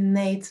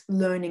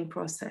learning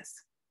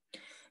process.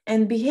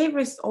 And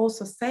behaviorists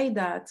also say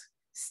that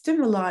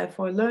stimuli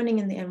for learning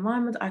in the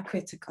environment are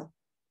critical.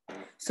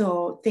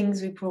 So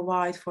things we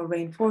provide for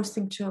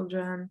reinforcing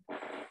children,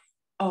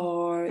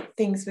 or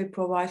things we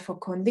provide for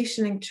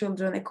conditioning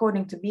children,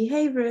 according to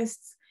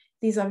behaviorists,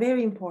 these are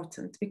very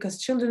important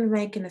because children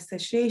make an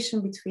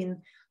association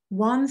between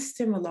one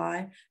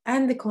stimuli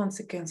and the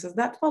consequences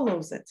that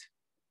follows it.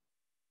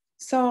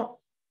 So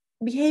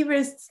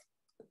behaviorists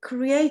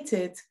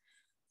created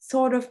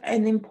sort of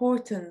an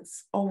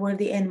importance over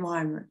the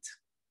environment,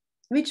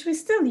 which we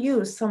still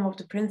use some of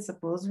the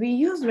principles. We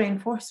use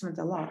reinforcement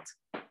a lot.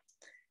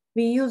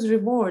 We use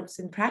rewards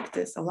in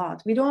practice a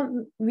lot.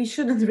 We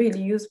shouldn't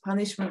really use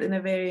punishment in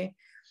a very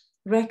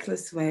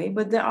reckless way,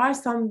 but there are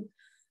some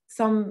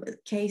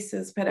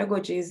cases,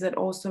 pedagogies that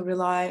also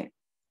rely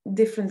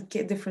different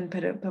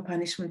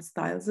punishment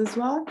styles as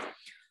well.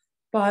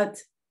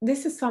 But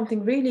this is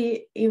something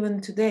really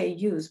even today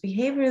used.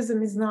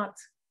 Behaviorism is not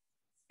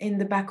in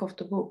the back of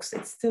the books.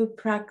 It's still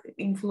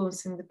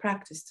influencing the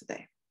practice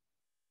today.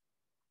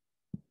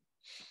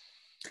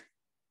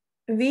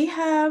 We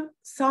have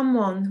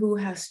someone who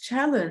has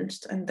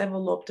challenged and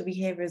developed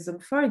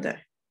behaviorism further.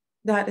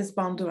 That is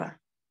Bandura.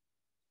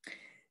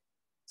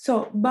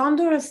 So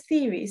Bandura's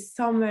theory is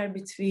somewhere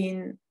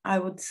between, I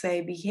would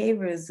say,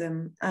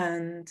 behaviorism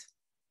and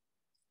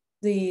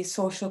the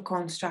social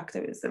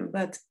constructivism.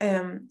 But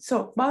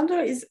so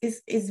Bandura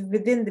is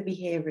within the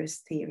behaviorist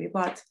theory,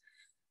 but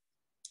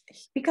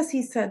because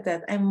he said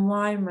that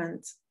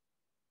environment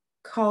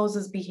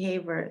causes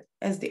behavior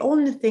as the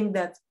only thing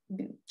that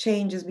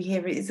changes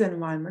behavior is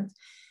environment,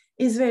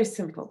 is very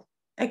simple.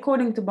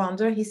 According to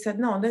Bandura, he said,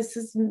 no, this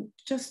is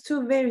just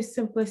two very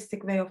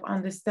simplistic way of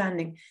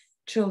understanding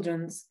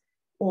children's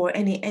or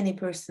any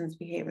person's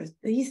behavior.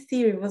 His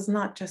theory was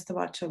not just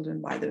about children,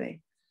 by the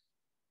way.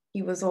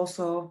 He was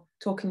also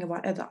talking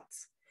about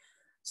adults.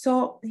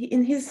 So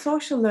in his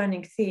social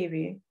learning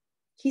theory,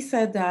 he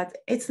said that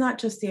it's not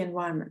just the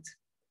environment.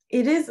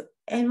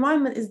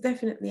 Environment is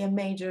definitely a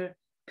major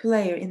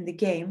player in the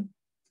game,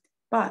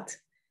 but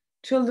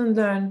children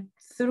learn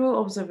through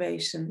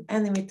observation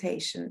and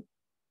imitation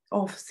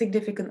of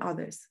significant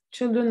others.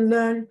 Children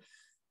learn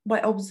by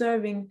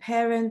observing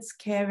parents,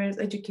 carers,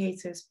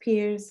 educators,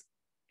 peers.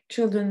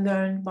 Children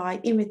learn by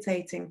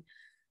imitating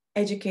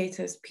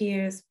educators,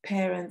 peers,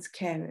 parents,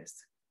 carers.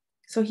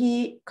 So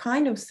he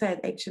kind of said,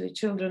 actually,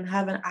 children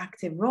have an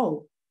active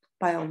role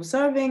by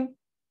observing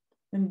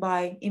and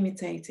by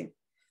imitating.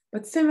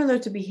 But similar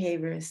to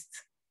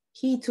behaviorists,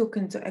 he took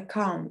into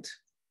account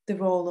the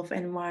role of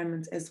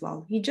environment as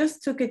well. He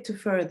just took it to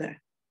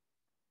further.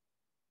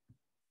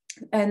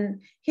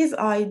 And his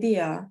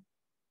idea,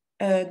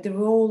 the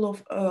role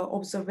of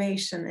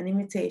observation and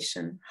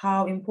imitation,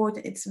 how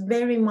important, it's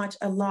very much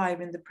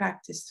alive in the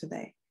practice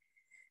today.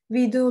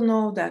 We do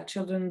know that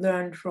children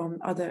learn from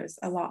others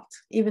a lot,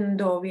 even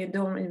though we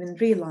don't even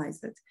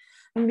realize it.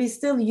 And we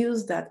still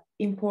use that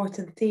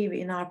important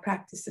theory in our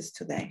practices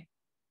today.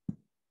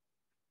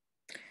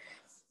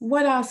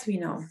 What else we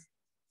know?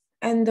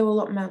 And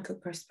developmental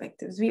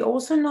perspectives. We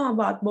also know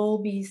about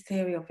Bowlby's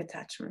theory of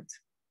attachment.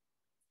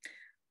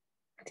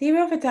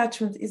 Theory of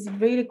attachment is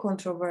really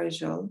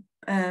controversial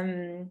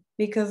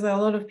because a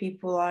lot of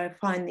people are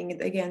finding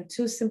it, again,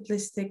 too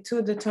simplistic,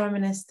 too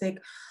deterministic.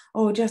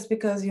 Oh, just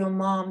because your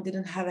mom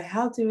didn't have a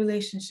healthy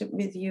relationship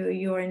with you,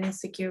 you're an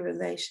insecure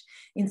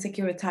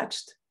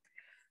attached.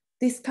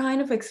 These kind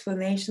of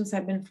explanations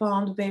have been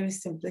found very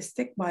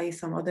simplistic by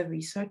some other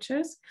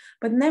researchers,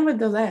 but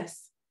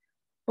nevertheless,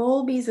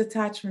 Bowlby's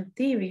attachment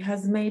theory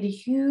has made a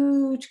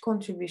huge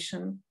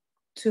contribution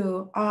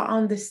to our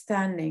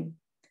understanding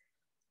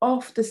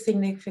of the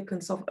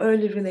significance of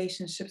early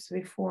relationships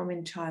we form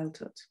in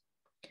childhood.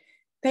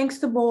 Thanks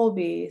to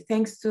Bowlby,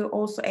 thanks to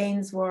also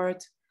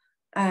Ainsworth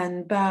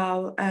and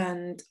Bell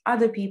and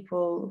other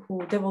people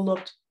who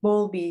developed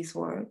Bowlby's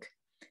work,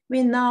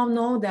 we now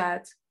know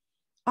that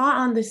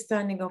our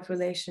understanding of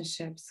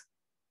relationships,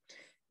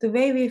 the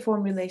way we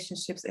form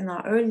relationships in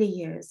our early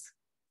years,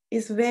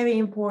 is very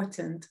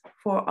important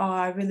for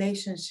our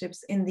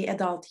relationships in the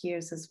adult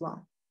years as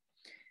well.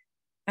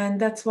 And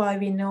that's why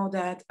we know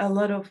that a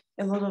lot of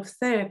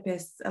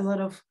therapists, a lot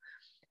of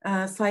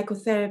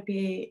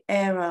psychotherapy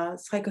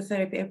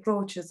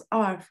approaches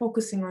are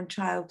focusing on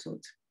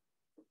childhood,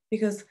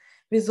 because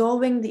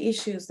resolving the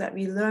issues that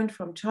we learned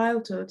from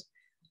childhood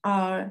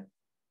are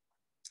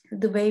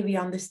the way we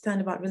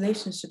understand about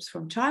relationships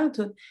from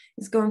childhood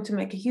is going to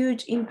make a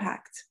huge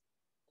impact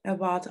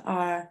about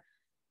our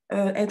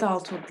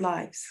adulthood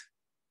lives.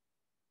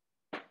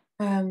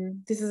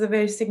 This is a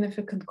very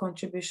significant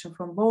contribution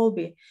from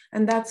Bowlby,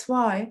 and that's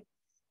why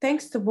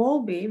thanks to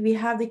Bowlby, we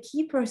have the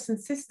key person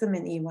system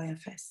in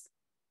EYFS.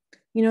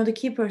 You know, the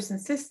key person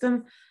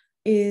system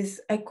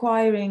is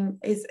requiring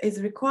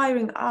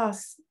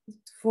us,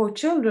 for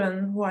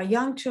children who are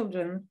young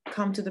children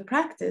come to the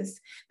practice,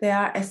 they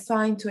are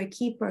assigned to a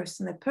key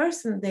person, a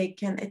person they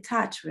can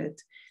attach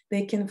with,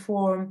 they can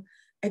form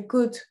a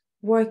good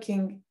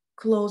working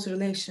close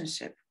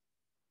relationship.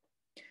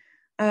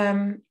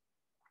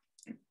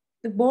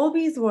 The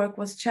Bowlby's work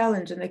was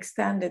challenged and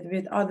extended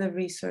with other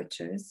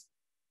researchers,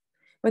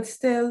 but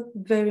still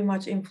very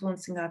much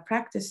influencing our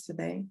practice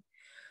today.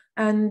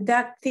 And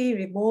that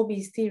theory,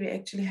 Bowlby's theory,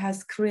 actually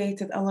has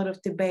created a lot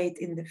of debate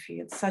in the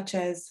field, such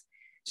as,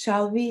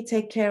 shall we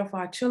take care of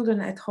our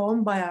children at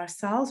home by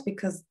ourselves,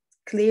 because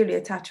clearly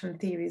attachment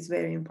theory is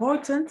very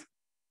important,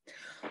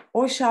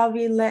 or shall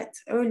we let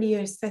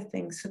earlier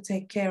settings to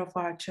take care of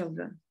our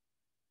children?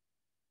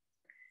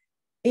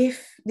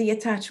 If the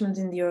attachment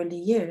in the early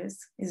years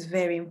is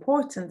very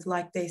important,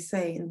 like they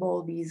say in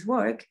Bowlby's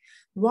work,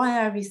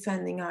 why are we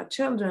sending our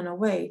children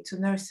away to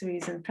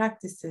nurseries and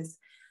practices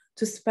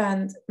to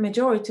spend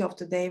majority of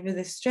the day with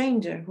a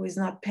stranger who is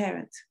not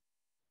parent?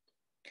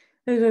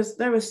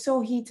 There were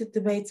so heated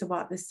debates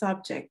about this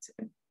subject,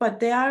 but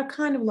they are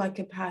kind of like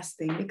a past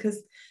thing,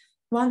 because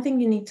one thing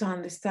you need to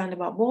understand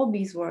about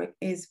Bowlby's work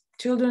is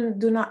children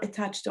do not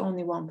attach to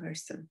only one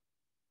person.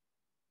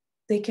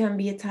 They can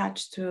be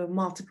attached to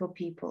multiple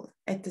people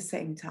at the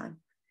same time,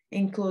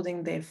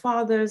 including their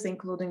fathers,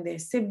 including their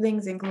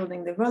siblings,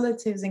 including the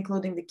relatives,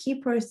 including the key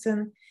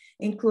person,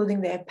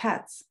 including their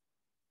pets.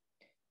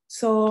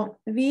 So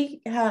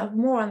we have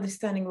more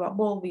understanding about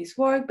Bowlby's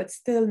work, but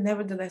still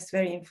nevertheless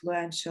very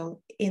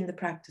influential in the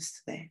practice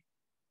today.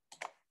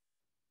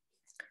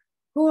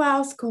 Who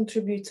else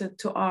contributed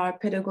to our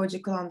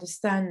pedagogical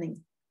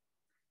understanding?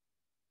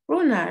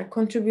 Brunner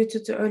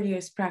contributed to early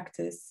years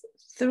practice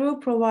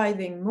through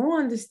providing more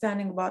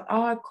understanding about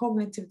our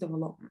cognitive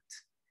development.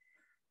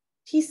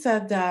 He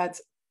said that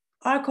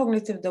our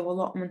cognitive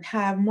development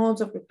have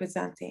modes of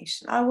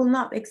representation. I will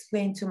not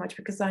explain too much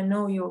because I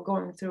know you're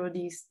going through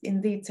these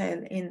in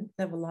detail in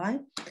level I.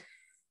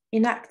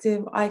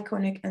 Inactive,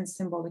 iconic, and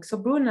symbolic. So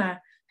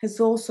Brunner has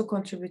also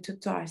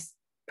contributed to our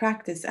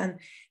practice. And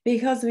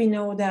because we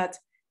know that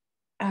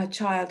a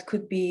child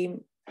could be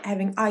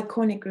having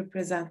iconic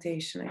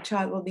representation, a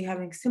child will be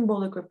having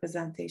symbolic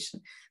representation,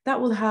 that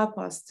will help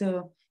us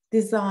to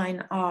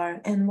design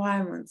our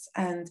environments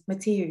and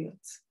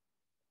materials.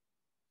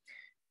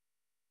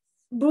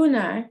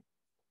 Brunner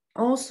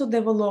also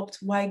developed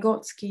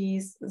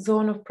Vygotsky's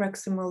zone of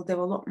proximal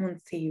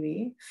development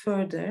theory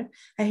further,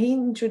 and he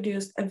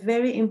introduced a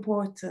very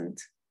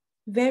important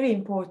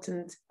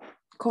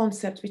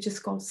concept, which is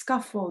called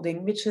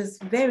scaffolding, which is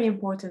very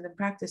important in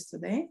practice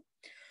today.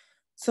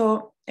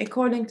 So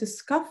according to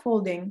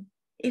scaffolding,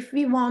 if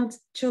we want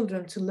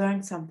children to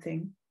learn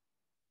something,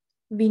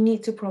 we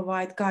need to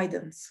provide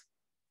guidance.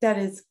 That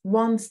is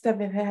one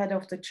step ahead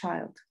of the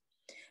child.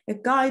 A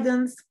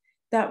guidance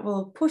that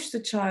will push the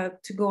child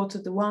to go to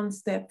the one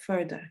step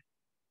further.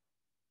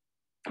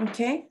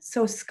 Okay,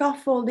 so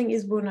scaffolding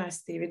is Brunner's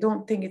theory.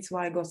 Don't think it's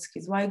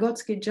Vygotsky's.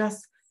 Vygotsky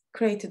just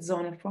created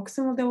zone of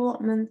proximal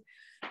development,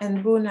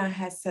 and Brunner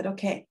has said,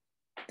 okay,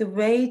 the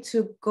way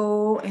to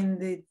go in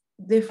the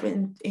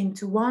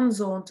into one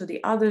zone to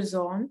the other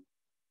zone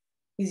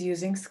is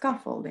using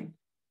scaffolding.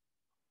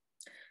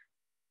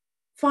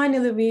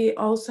 Finally, we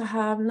also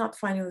have, not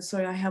finally,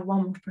 sorry, I have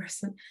one more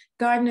person.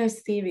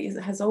 Gardner's theory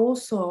has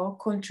also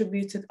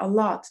contributed a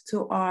lot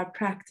to our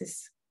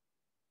practice,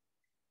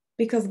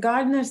 because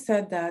Gardner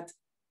said that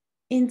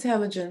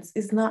intelligence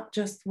is not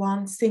just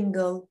one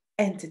single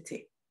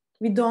entity.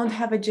 We don't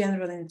have a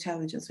general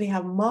intelligence. We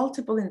have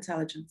multiple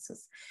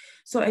intelligences.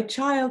 So a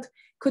child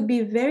could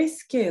be very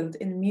skilled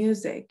in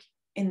music,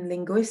 in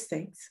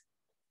linguistics,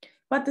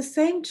 but the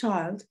same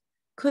child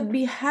could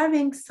be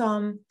having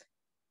some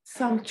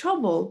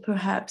trouble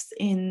perhaps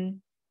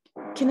in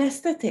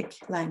kinesthetic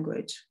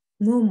language,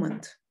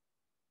 movement.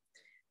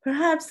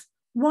 Perhaps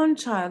one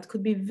child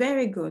could be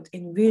very good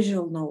in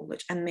visual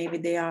knowledge, and maybe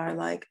they are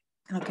like,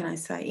 how can I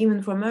say,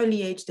 even from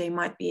early age, they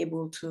might be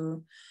able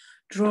to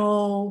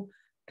draw,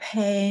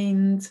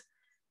 paint,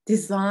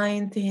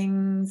 design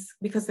things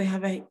because they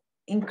have an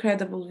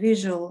incredible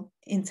visual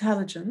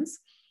intelligence.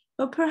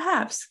 But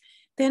perhaps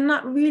they're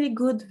not really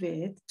good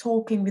with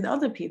talking with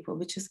other people,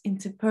 which is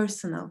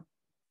interpersonal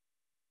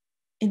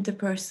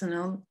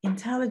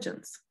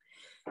intelligence.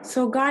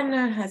 So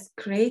Gardner has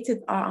created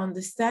our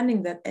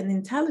understanding that an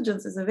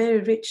intelligence is a very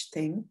rich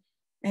thing.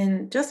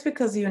 And just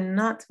because you're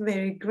not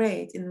very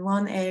great in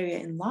one area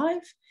in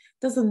life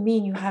doesn't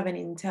mean you have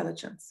any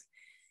intelligence.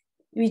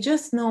 We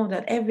just know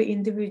that every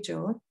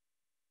individual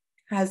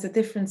has a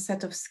different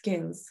set of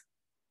skills,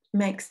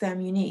 makes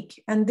them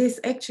unique. And this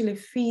actually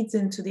feeds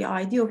into the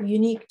idea of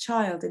unique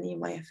child in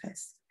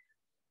EYFS.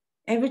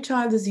 Every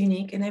child is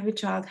unique, and every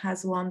child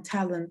has one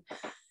talent,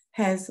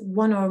 has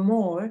one or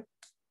more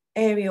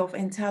area of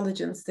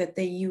intelligence that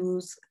they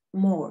use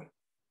more.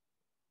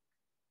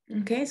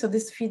 Okay, so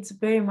this feeds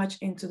very much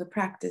into the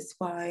practice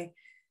by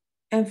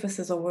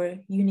emphasis over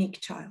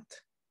unique child.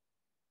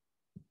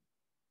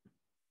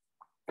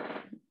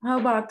 How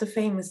about the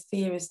famous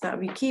theorist that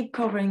we keep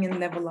covering in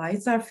level I?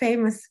 It's our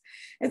favorite,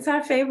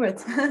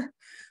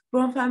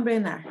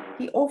 Bronfenbrenner.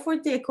 He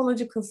offered the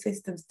ecological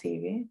systems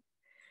theory.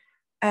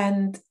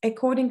 And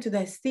according to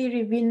this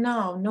theory, we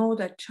now know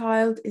that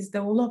child is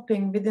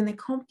developing within a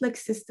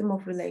complex system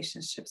of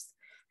relationships.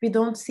 We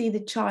don't see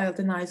the child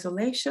in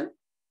isolation.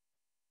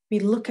 We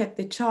look at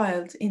the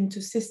child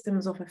into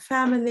systems of a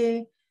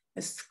family,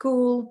 a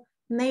school,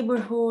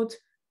 neighborhood,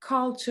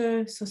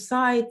 culture,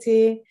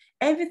 society.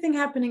 Everything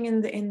happening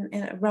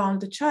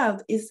around the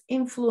child is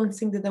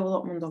influencing the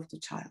development of the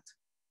child.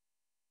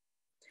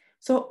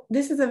 So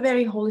this is a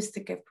very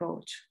holistic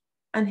approach.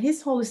 And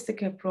his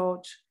holistic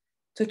approach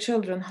to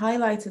children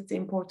highlighted the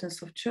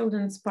importance of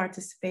children's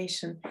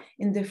participation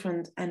in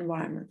different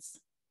environments.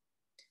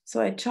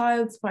 So a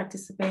child's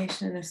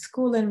participation in a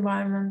school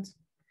environment,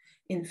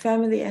 in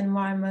family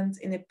environment,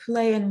 in a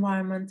play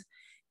environment,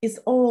 is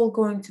all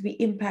going to be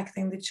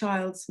impacting the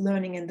child's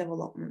learning and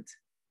development,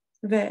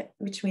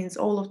 which means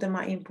all of them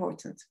are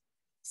important.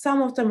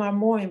 Some of them are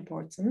more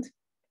important,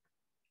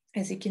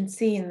 as you can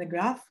see in the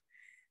graph.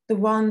 The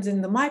ones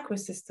in the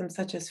microsystem,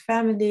 such as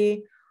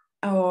family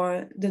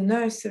or the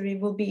nursery,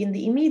 will be in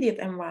the immediate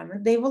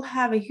environment. They will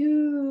have a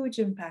huge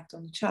impact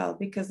on the child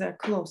because they're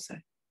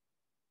closer.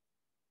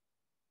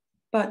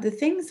 But the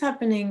things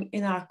happening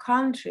in our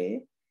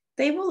country,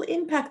 they will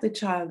impact the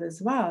child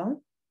as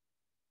well,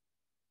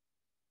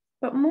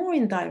 but more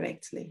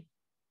indirectly.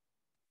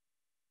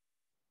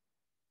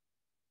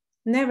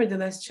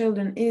 Nevertheless,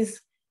 children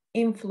is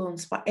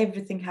influenced by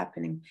everything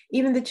happening,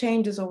 even the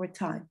changes over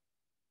time.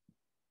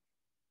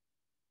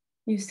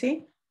 You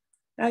see?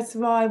 That's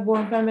why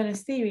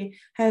Bronfenbrenner's theory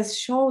has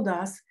showed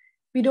us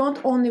we don't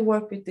only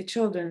work with the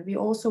children, we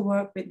also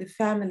work with the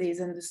families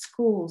and the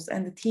schools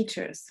and the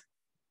teachers.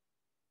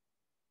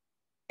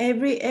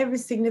 Every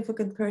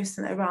significant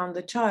person around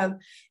the child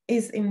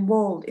is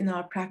involved in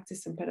our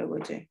practice and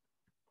pedagogy.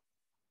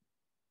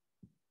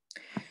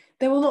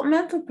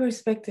 Developmental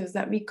perspectives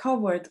that we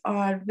covered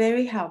are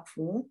very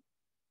helpful,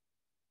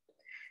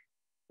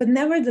 but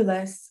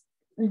nevertheless,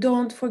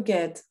 don't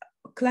forget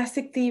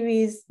classic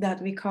theories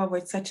that we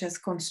covered, such as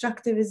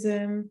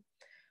constructivism,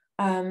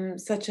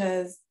 such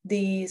as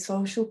the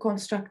social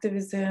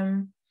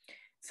constructivism,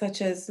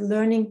 such as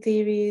learning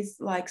theories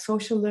like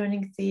social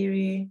learning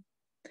theory.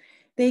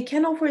 They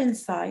can offer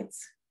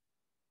insights.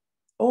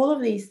 All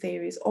of these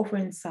theories offer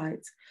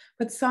insights,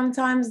 but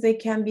sometimes they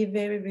can be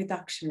very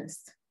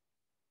reductionist.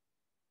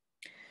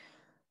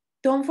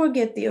 Don't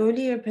forget the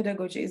earlier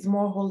pedagogy is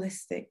more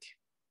holistic,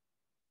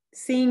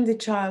 seeing the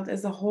child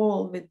as a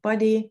whole with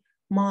body,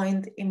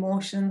 mind,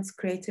 emotions,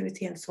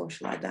 creativity, and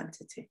social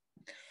identity.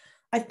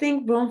 I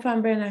think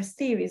Bronfenbrenner's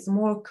theory is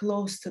more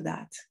close to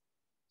that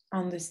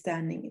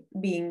understanding,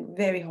 being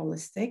very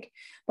holistic.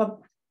 But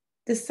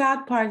the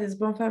sad part is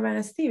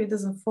Bronfenbrenner's theory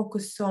doesn't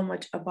focus so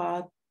much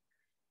about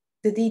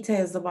the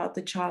details about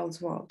the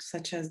child's world,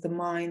 such as the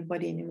mind,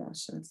 body, and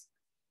emotions.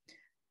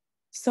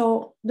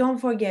 So don't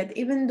forget,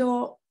 even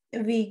though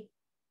we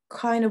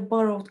kind of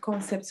borrowed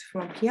concepts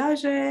from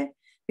Piaget,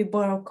 we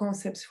borrowed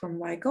concepts from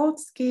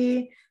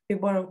Vygotsky, we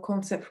borrowed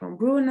concepts from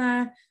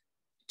Brunner,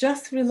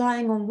 just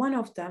relying on one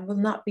of them will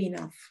not be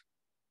enough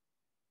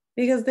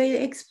because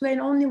they explain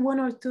only one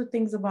or two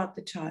things about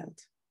the child.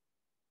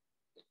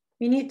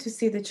 We need to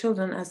see the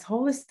children as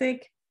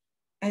holistic,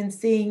 and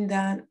seeing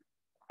that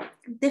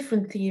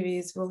different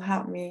theories will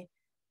help me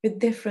with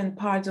different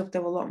parts of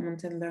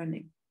development and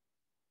learning.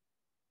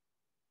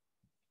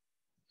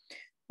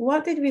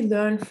 What did we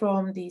learn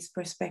from these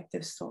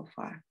perspectives so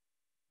far?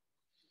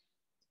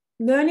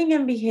 Learning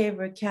and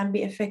behavior can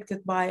be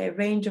affected by a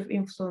range of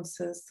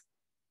influences,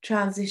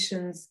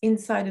 transitions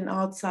inside and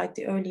outside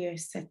the earlier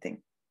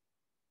setting.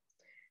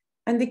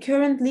 And the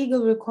current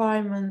legal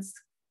requirements,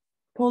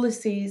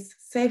 policies,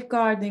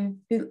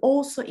 safeguarding will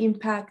also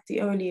impact the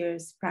earlier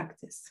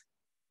practice.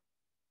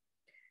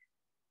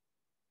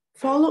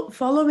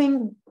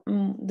 Following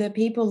the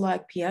people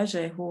like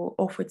Piaget who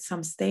offered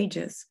some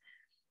stages,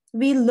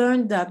 we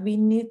learned that we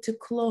need to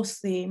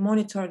closely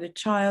monitor the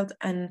child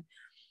and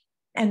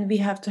we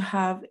have to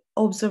have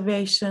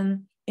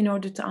observation in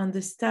order to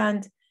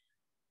understand,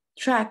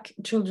 track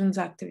children's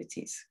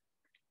activities.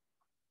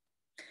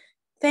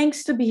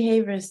 Thanks to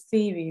behaviorist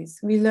theories,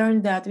 we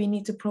learned that we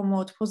need to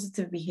promote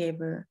positive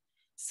behavior,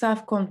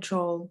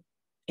 self-control,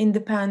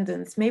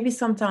 independence. Maybe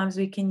sometimes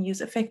we can use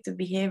effective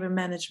behavior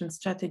management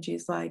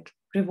strategies like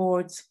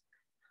rewards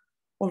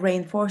or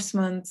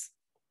reinforcements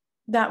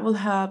that will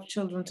help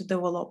children to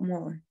develop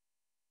more.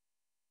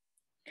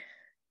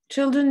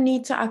 Children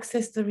need to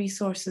access the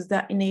resources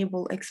that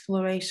enable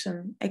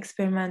exploration,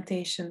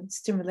 experimentation,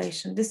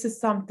 stimulation. This is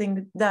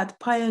something that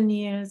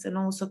pioneers and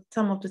also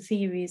some of the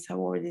theories have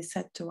already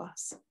said to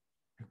us.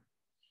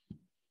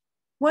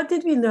 What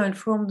did we learn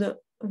from the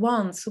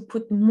ones who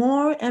put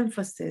more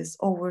emphasis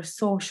over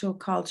social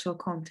cultural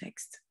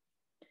context,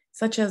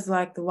 such as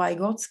like the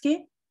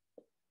Vygotsky,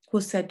 who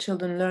said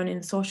children learn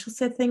in social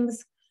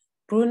settings,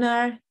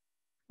 Brunner,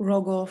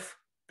 Rogoff,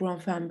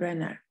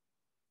 Bronfenbrenner.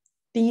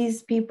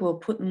 these people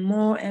put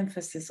more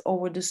emphasis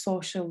over the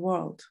social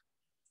world.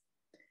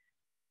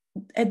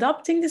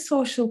 Adopting the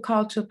social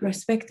cultural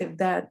perspective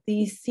that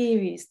these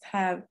series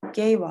have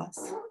gave us,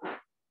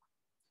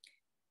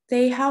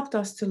 they helped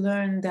us to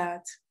learn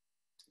that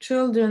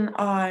children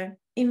are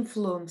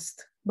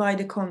influenced by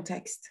the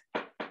context.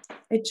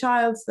 A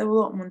child's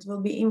development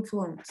will be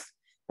influenced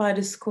by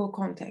the school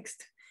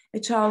context. A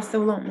child's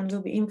development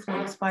will be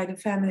influenced by the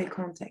family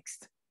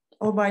context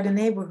or by the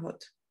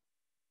neighborhood.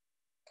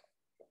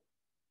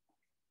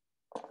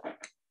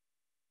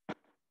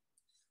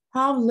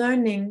 How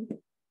learning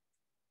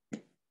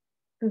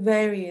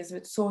varies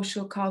with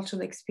social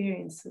cultural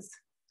experiences.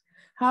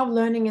 How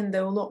learning and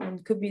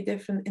development could be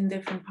different in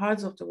different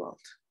parts of the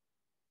world.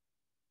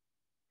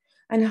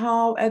 And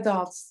how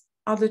adults,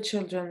 other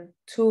children,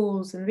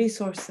 tools and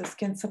resources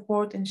can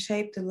support and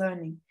shape the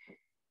learning.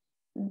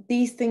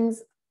 These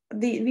things,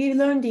 we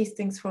learn these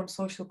things from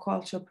social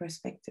cultural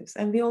perspectives.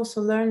 And we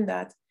also learn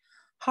that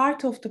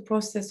part of the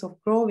process of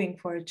growing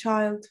for a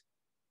child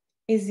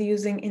is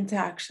using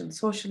interaction,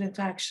 social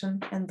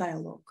interaction and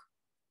dialogue.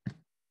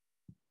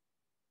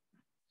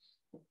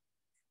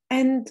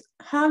 And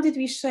how did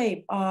we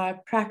shape our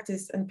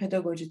practice and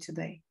pedagogy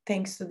today,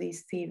 thanks to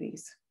these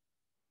theories?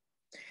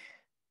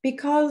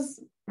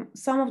 Because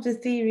some of the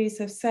theories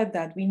have said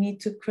that we need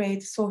to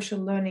create social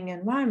learning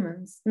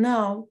environments,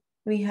 now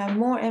we have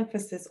more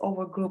emphasis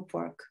over group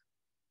work.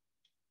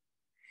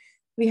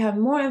 We have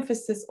more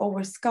emphasis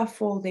over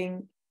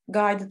scaffolding,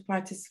 guided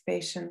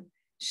participation,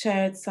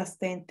 shared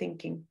sustained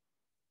thinking.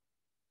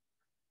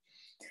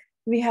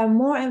 We have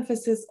more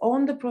emphasis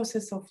on the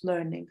process of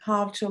learning,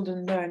 how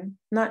children learn,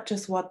 not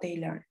just what they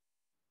learn.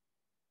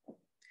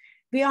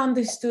 We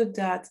understood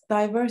that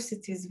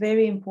diversity is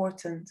very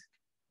important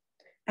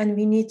and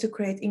we need to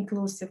create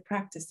inclusive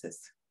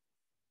practices.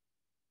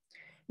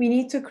 We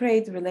need to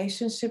create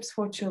relationships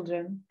for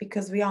children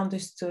because we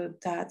understood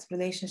that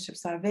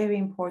relationships are very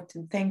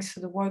important thanks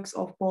to the works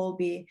of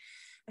Bowlby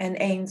and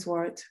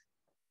Ainsworth.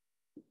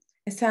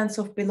 A sense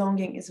of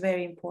belonging is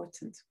very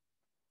important.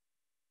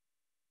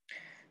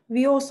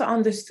 We also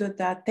understood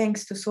that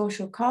thanks to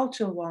social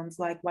cultural ones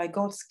like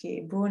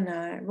Vygotsky,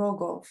 Brunner,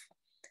 Rogoff,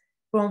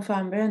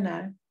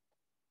 Bronfenbrenner,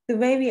 the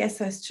way we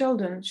assess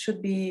children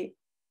should be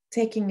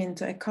taking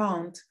into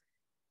account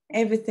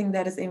everything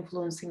that is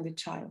influencing the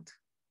child.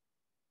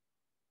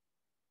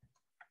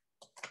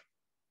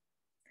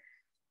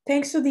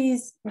 Thanks to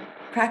these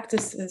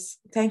practices,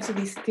 thanks to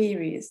these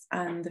theories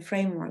and the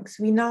frameworks,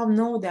 we now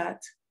know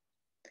that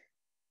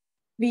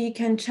we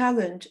can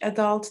challenge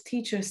adult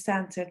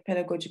teacher-centered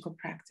pedagogical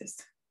practice,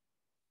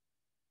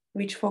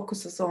 which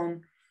focuses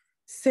on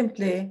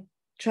simply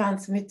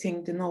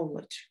transmitting the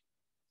knowledge.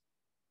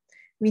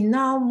 We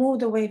now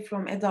moved away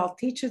from adult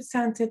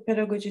teacher-centered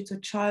pedagogy to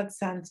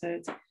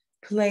child-centered,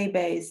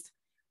 play-based,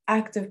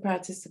 active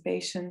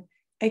participation,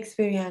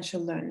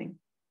 experiential learning.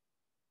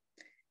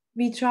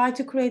 We try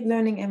to create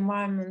learning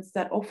environments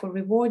that offer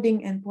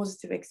rewarding and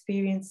positive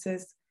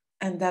experiences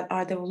and that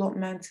are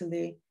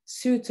developmentally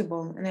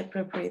suitable and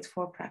appropriate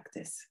for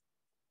practice.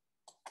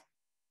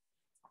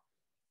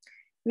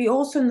 We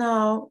also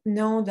now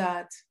know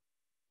that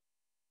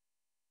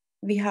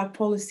we have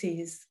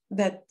policies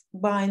that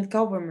bind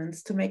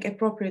governments to make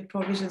appropriate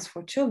provisions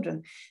for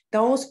children.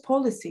 Those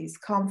policies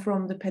come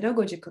from the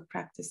pedagogical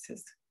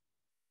practices.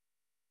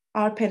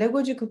 Our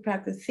pedagogical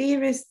practice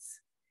theorists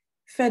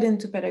fed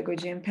into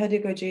pedagogy, and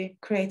pedagogy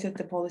created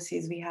the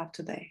policies we have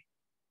today.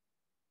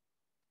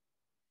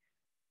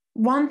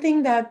 One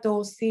thing that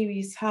those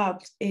theories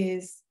helped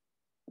is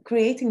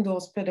creating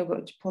those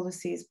pedagogy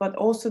policies, but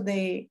also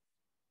they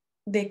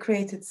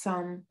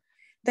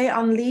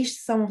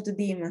unleashed some of the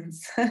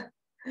demons,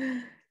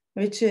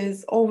 which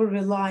is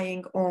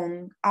over-relying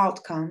on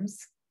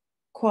outcomes,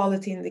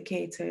 quality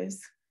indicators,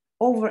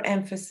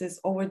 overemphasis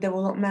over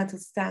developmental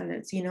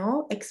standards,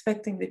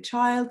 expecting the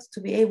child to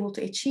be able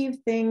to achieve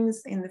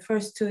things in the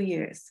first 2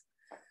 years.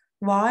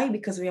 Why?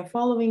 Because we are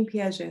following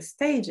Piaget's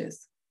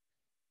stages.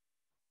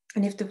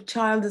 And if the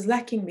child is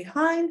lacking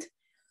behind,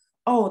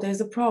 oh,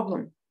 there's a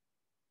problem.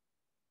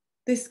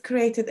 This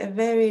created a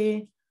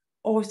very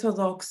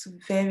orthodox,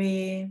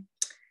 very,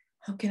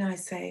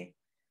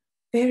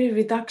 very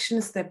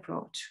reductionist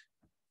approach.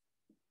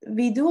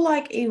 We do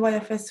like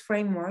EYFS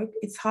framework.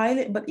 It's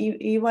but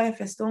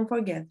EYFS, don't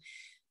forget,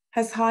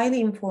 is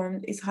highly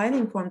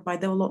informed by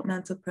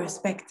developmental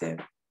perspective.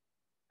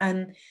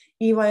 And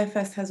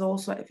EYFS has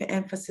also an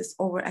emphasis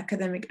over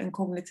academic and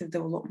cognitive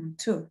development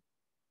too.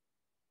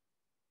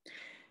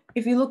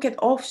 If you look at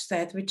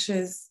Ofsted, which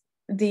is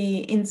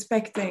the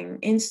inspecting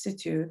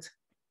institute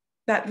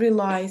that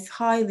relies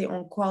highly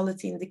on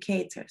quality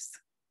indicators.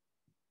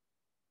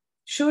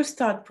 Sure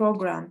Start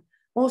program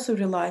also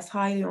relies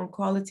highly on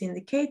quality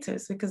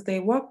indicators because they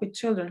work with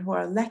children who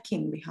are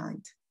lacking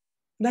behind.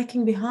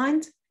 Lacking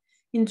behind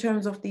in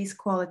terms of these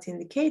quality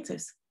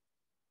indicators.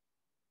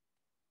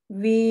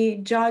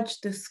 We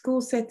judge the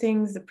school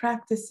settings, the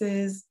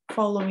practices,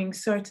 following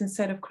certain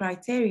set of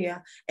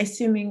criteria,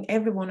 assuming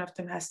every one of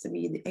them has to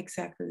be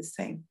exactly the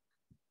same.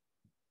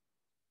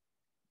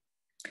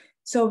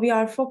 So we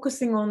are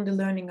focusing on the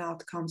learning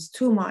outcomes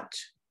too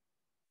much.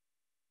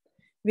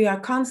 We are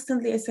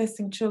constantly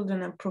assessing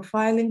children and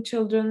profiling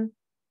children.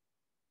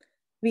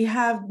 We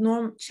have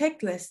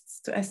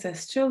checklists to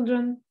assess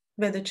children,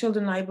 whether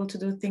children are able to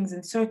do things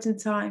in certain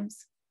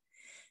times.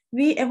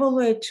 We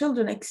evaluate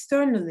children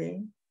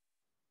externally.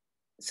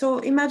 So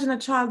imagine a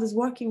child is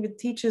working with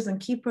teachers and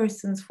key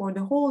persons for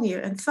the whole year,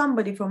 and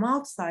somebody from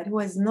outside who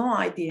has no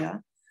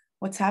idea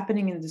what's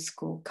happening in the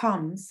school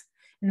comes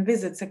and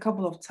visits a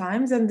couple of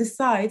times and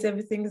decides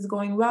everything is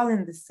going well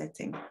in this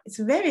setting. It's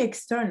very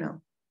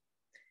external.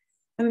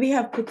 And we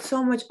have put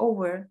so much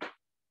over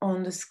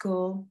on the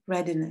school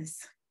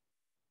readiness.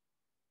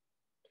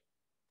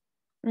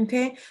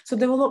 Okay, so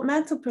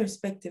developmental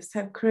perspectives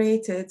have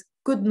created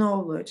good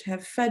knowledge,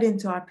 have fed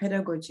into our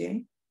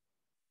pedagogy,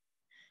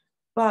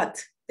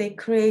 but they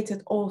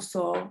created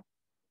also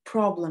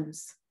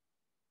problems.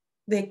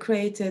 They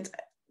created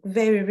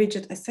very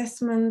rigid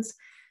assessments,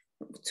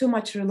 too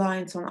much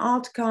reliance on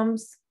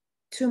outcomes,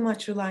 too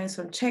much reliance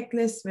on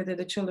checklists, whether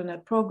the children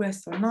have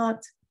progressed or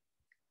not.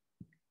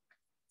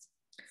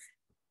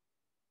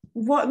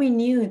 What we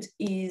need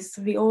is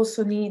we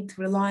also need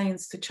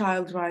reliance to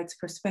child rights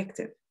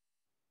perspective.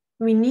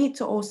 We need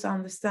to also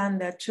understand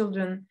that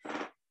children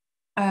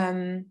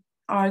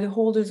are the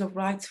holders of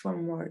rights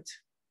from birth.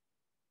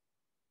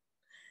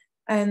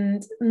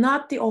 And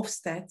not the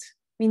offset.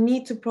 We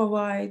need to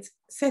provide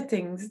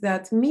settings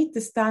that meet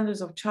the standards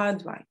of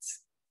child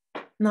rights,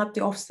 not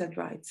the offset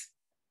rights.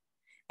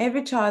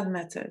 Every child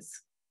matters,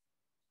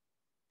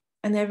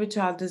 and every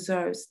child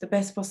deserves the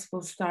best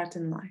possible start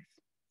in life.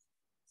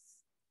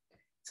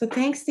 So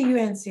thanks to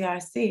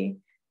UNCRC,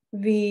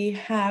 we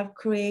have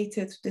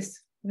created this,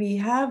 we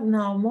have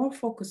now more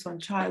focus on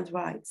child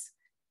rights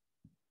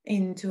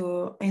in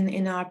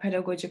our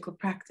pedagogical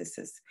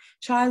practices.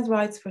 Child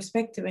rights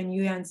perspective and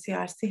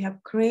UNCRC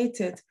have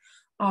created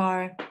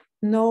our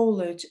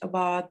knowledge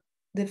about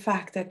the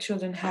fact that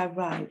children have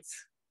rights.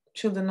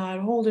 Children are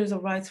holders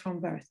of rights from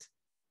birth.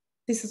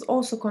 This is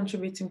also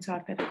contributing to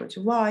our pedagogy.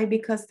 Why?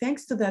 Because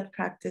thanks to that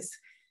practice,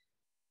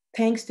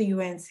 thanks to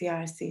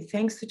UNCRC,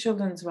 thanks to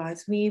children's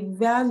rights, we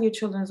value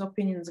children's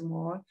opinions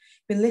more,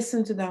 we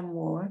listen to them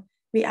more,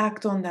 we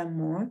act on them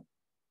more.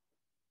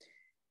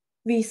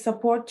 We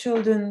support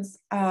children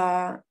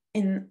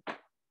in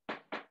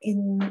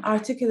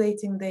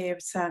articulating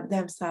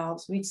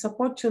themselves. We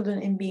support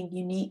children in being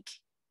unique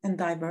and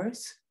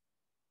diverse.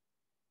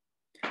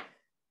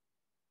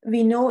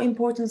 We know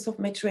importance of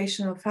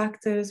maturational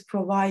factors,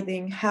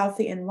 providing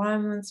healthy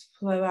environments,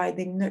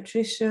 providing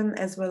nutrition,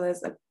 as well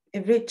as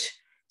a rich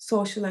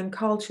social and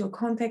cultural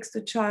context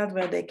to child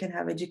where they can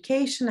have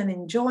education and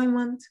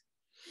enjoyment.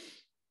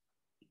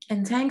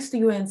 And thanks to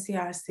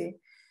UNCRC,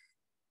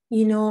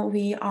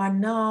 we are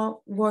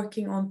now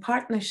working on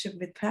partnership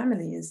with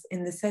families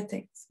in the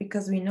settings,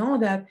 because we know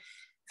that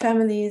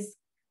families,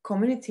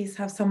 communities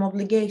have some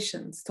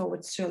obligations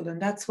towards children.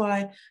 That's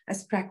why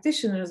as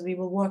practitioners, we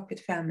will work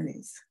with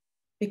families,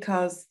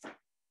 because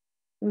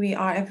we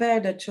are aware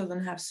that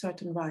children have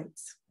certain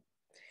rights.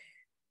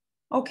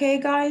 Okay,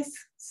 guys,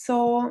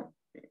 so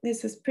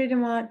this is pretty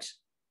much